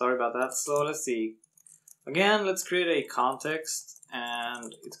 Sorry about that. So let's see. Again, let's create a context,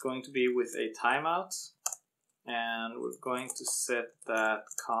 and it's going to be with a timeout. And we're going to set that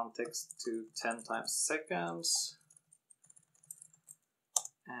context to 10 times seconds.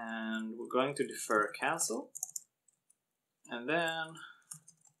 And we're going to defer cancel. And then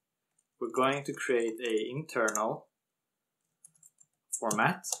we're going to create a internal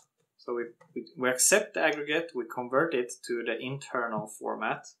format. So we accept the aggregate, we convert it to the internal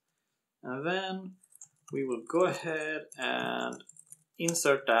format, and then we will go ahead and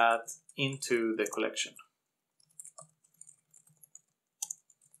insert that into the collection.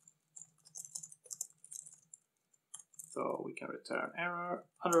 So we can return error,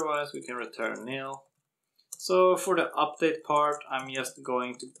 otherwise we can return nil. So for the update part, I'm just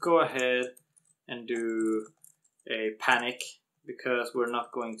going to go ahead and do a panic because we're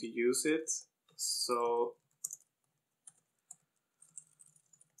not going to use it. So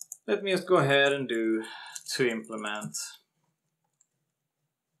let me just go ahead and do to implement.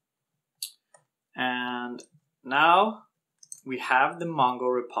 And now we have the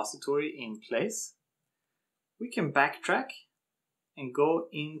Mongo repository in place. We can backtrack and go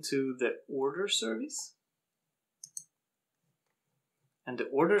into the order service. And the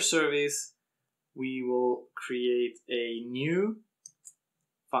order service, we will create a new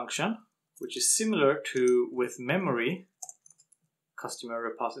function, which is similar to with memory customer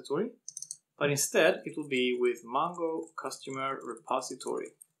repository, but instead it will be with Mongo customer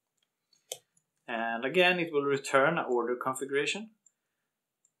repository. And again, it will return an order configuration,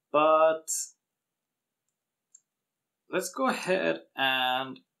 but let's go ahead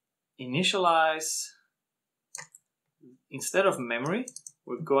and initialize. Instead of memory,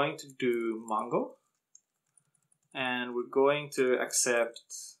 we're going to do Mongo, and we're going to accept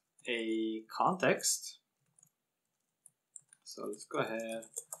a context. So let's go ahead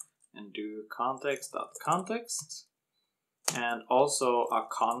and do context.context, and also a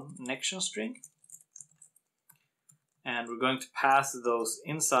connection string. And we're going to pass those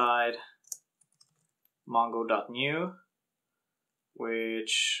inside mongo.new,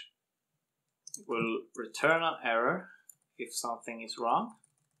 which will return an error if something is wrong.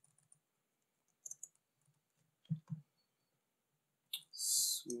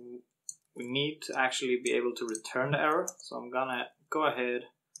 So we need to actually be able to return the error. So I'm gonna go ahead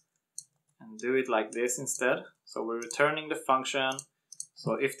and do it like this instead. So we're returning the function.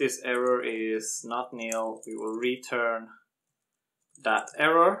 So if this error is not nil, we will return that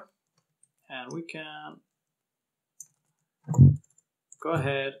error. And we can go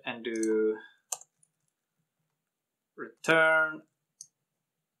ahead and do return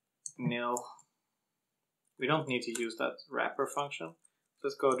nil. We don't need to use that wrapper function.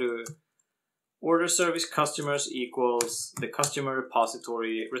 Let's go to order service customers equals the customer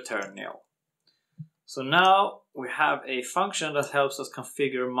repository return nil. So now we have a function that helps us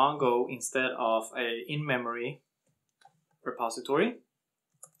configure Mongo instead of a in-memory repository.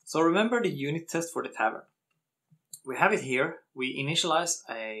 So remember the unit test for the Tavern. We have it here. We initialize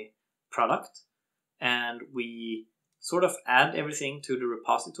a product and we sort of add everything to the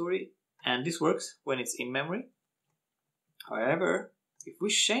repository, and this works when it's in memory. However, if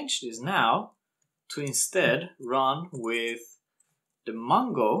we change this now to instead run with the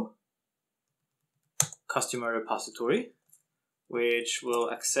Mongo customer repository, which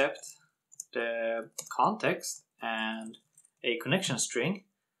will accept the context and a connection string.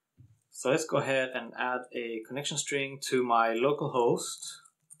 So let's go ahead and add a connection string to my localhost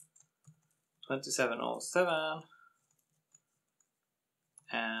 2707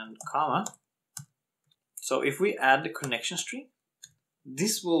 and comma. So if we add the connection string,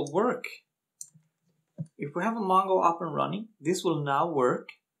 this will work. If we have a Mongo up and running, this will now work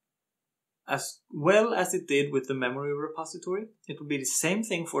as well as it did with the memory repository. It will be the same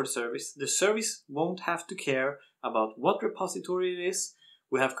thing for the service. The service won't have to care about what repository it is.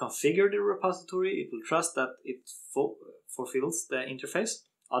 We have configured the repository. It will trust that it fulfills the interface.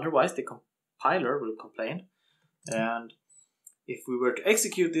 Otherwise, the compiler will complain. And if we were to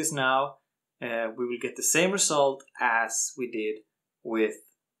execute this now, we will get the same result as we did with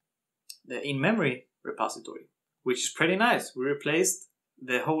the in-memory repository, which is pretty nice. We replaced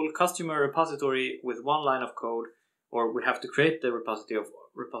the whole customer repository with one line of code, or we have to create the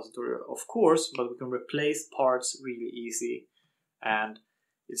repository of course, but we can replace parts really easy, and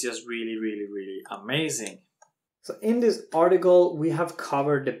it's just really, really, really amazing. So in this article, we have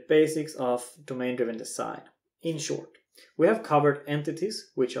covered the basics of domain-driven design. In short, we have covered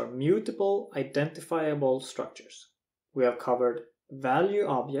entities, which are mutable, identifiable structures. We have covered value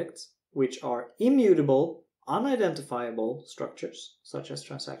objects, which are immutable, unidentifiable structures, such as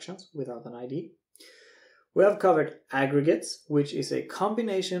transactions without an ID. We have covered aggregates, which is a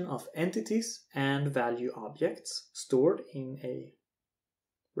combination of entities and value objects stored in a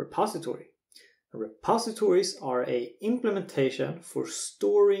repository. Repositories are an implementation for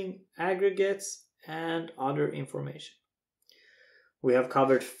storing aggregates and other information. We have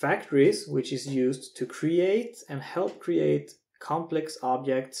covered factories, which is used to create and help create complex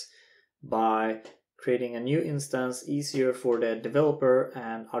objects by creating a new instance easier for the developer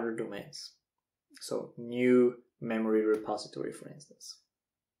and other domains. So new memory repository, for instance.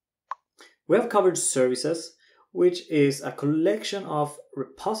 We have covered services, which is a collection of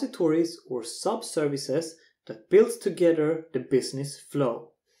repositories or subservices that builds together the business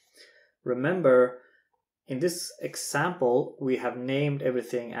flow. Remember, in this example, we have named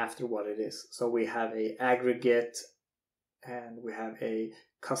everything after what it is. So we have an aggregate, and we have a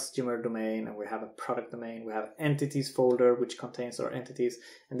customer domain, and we have a product domain. We have entities folder, which contains our entities.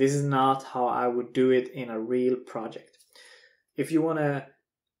 And this is not how I would do it in a real project. If you want to,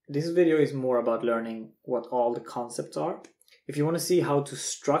 this video is more about learning what all the concepts are. If you want to see how to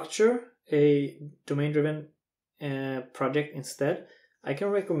structure a domain-driven project instead, I can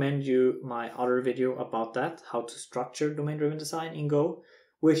recommend you my other video about that, how to structure domain-driven design in Go,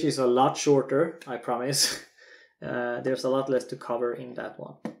 which is a lot shorter, I promise. There's a lot less to cover in that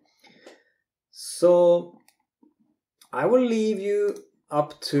one. So I will leave you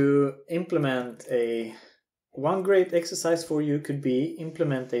up to implement one great exercise for you could be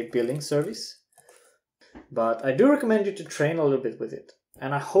implement a billing service. But I do recommend you to train a little bit with it.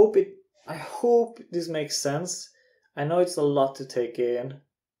 And I hope this makes sense. I know it's a lot to take in,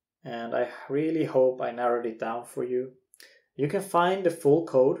 and I really hope I narrowed it down for you. You can find the full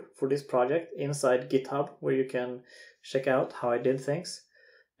code for this project inside GitHub, where you can check out how I did things.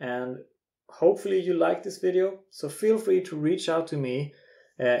 And hopefully you like this video, so feel free to reach out to me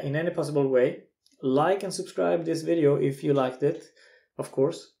in any possible way. Like and subscribe this video if you liked it, of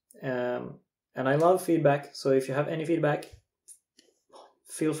course. And I love feedback, so if you have any feedback,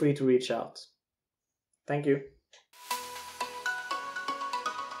 feel free to reach out. Thank you.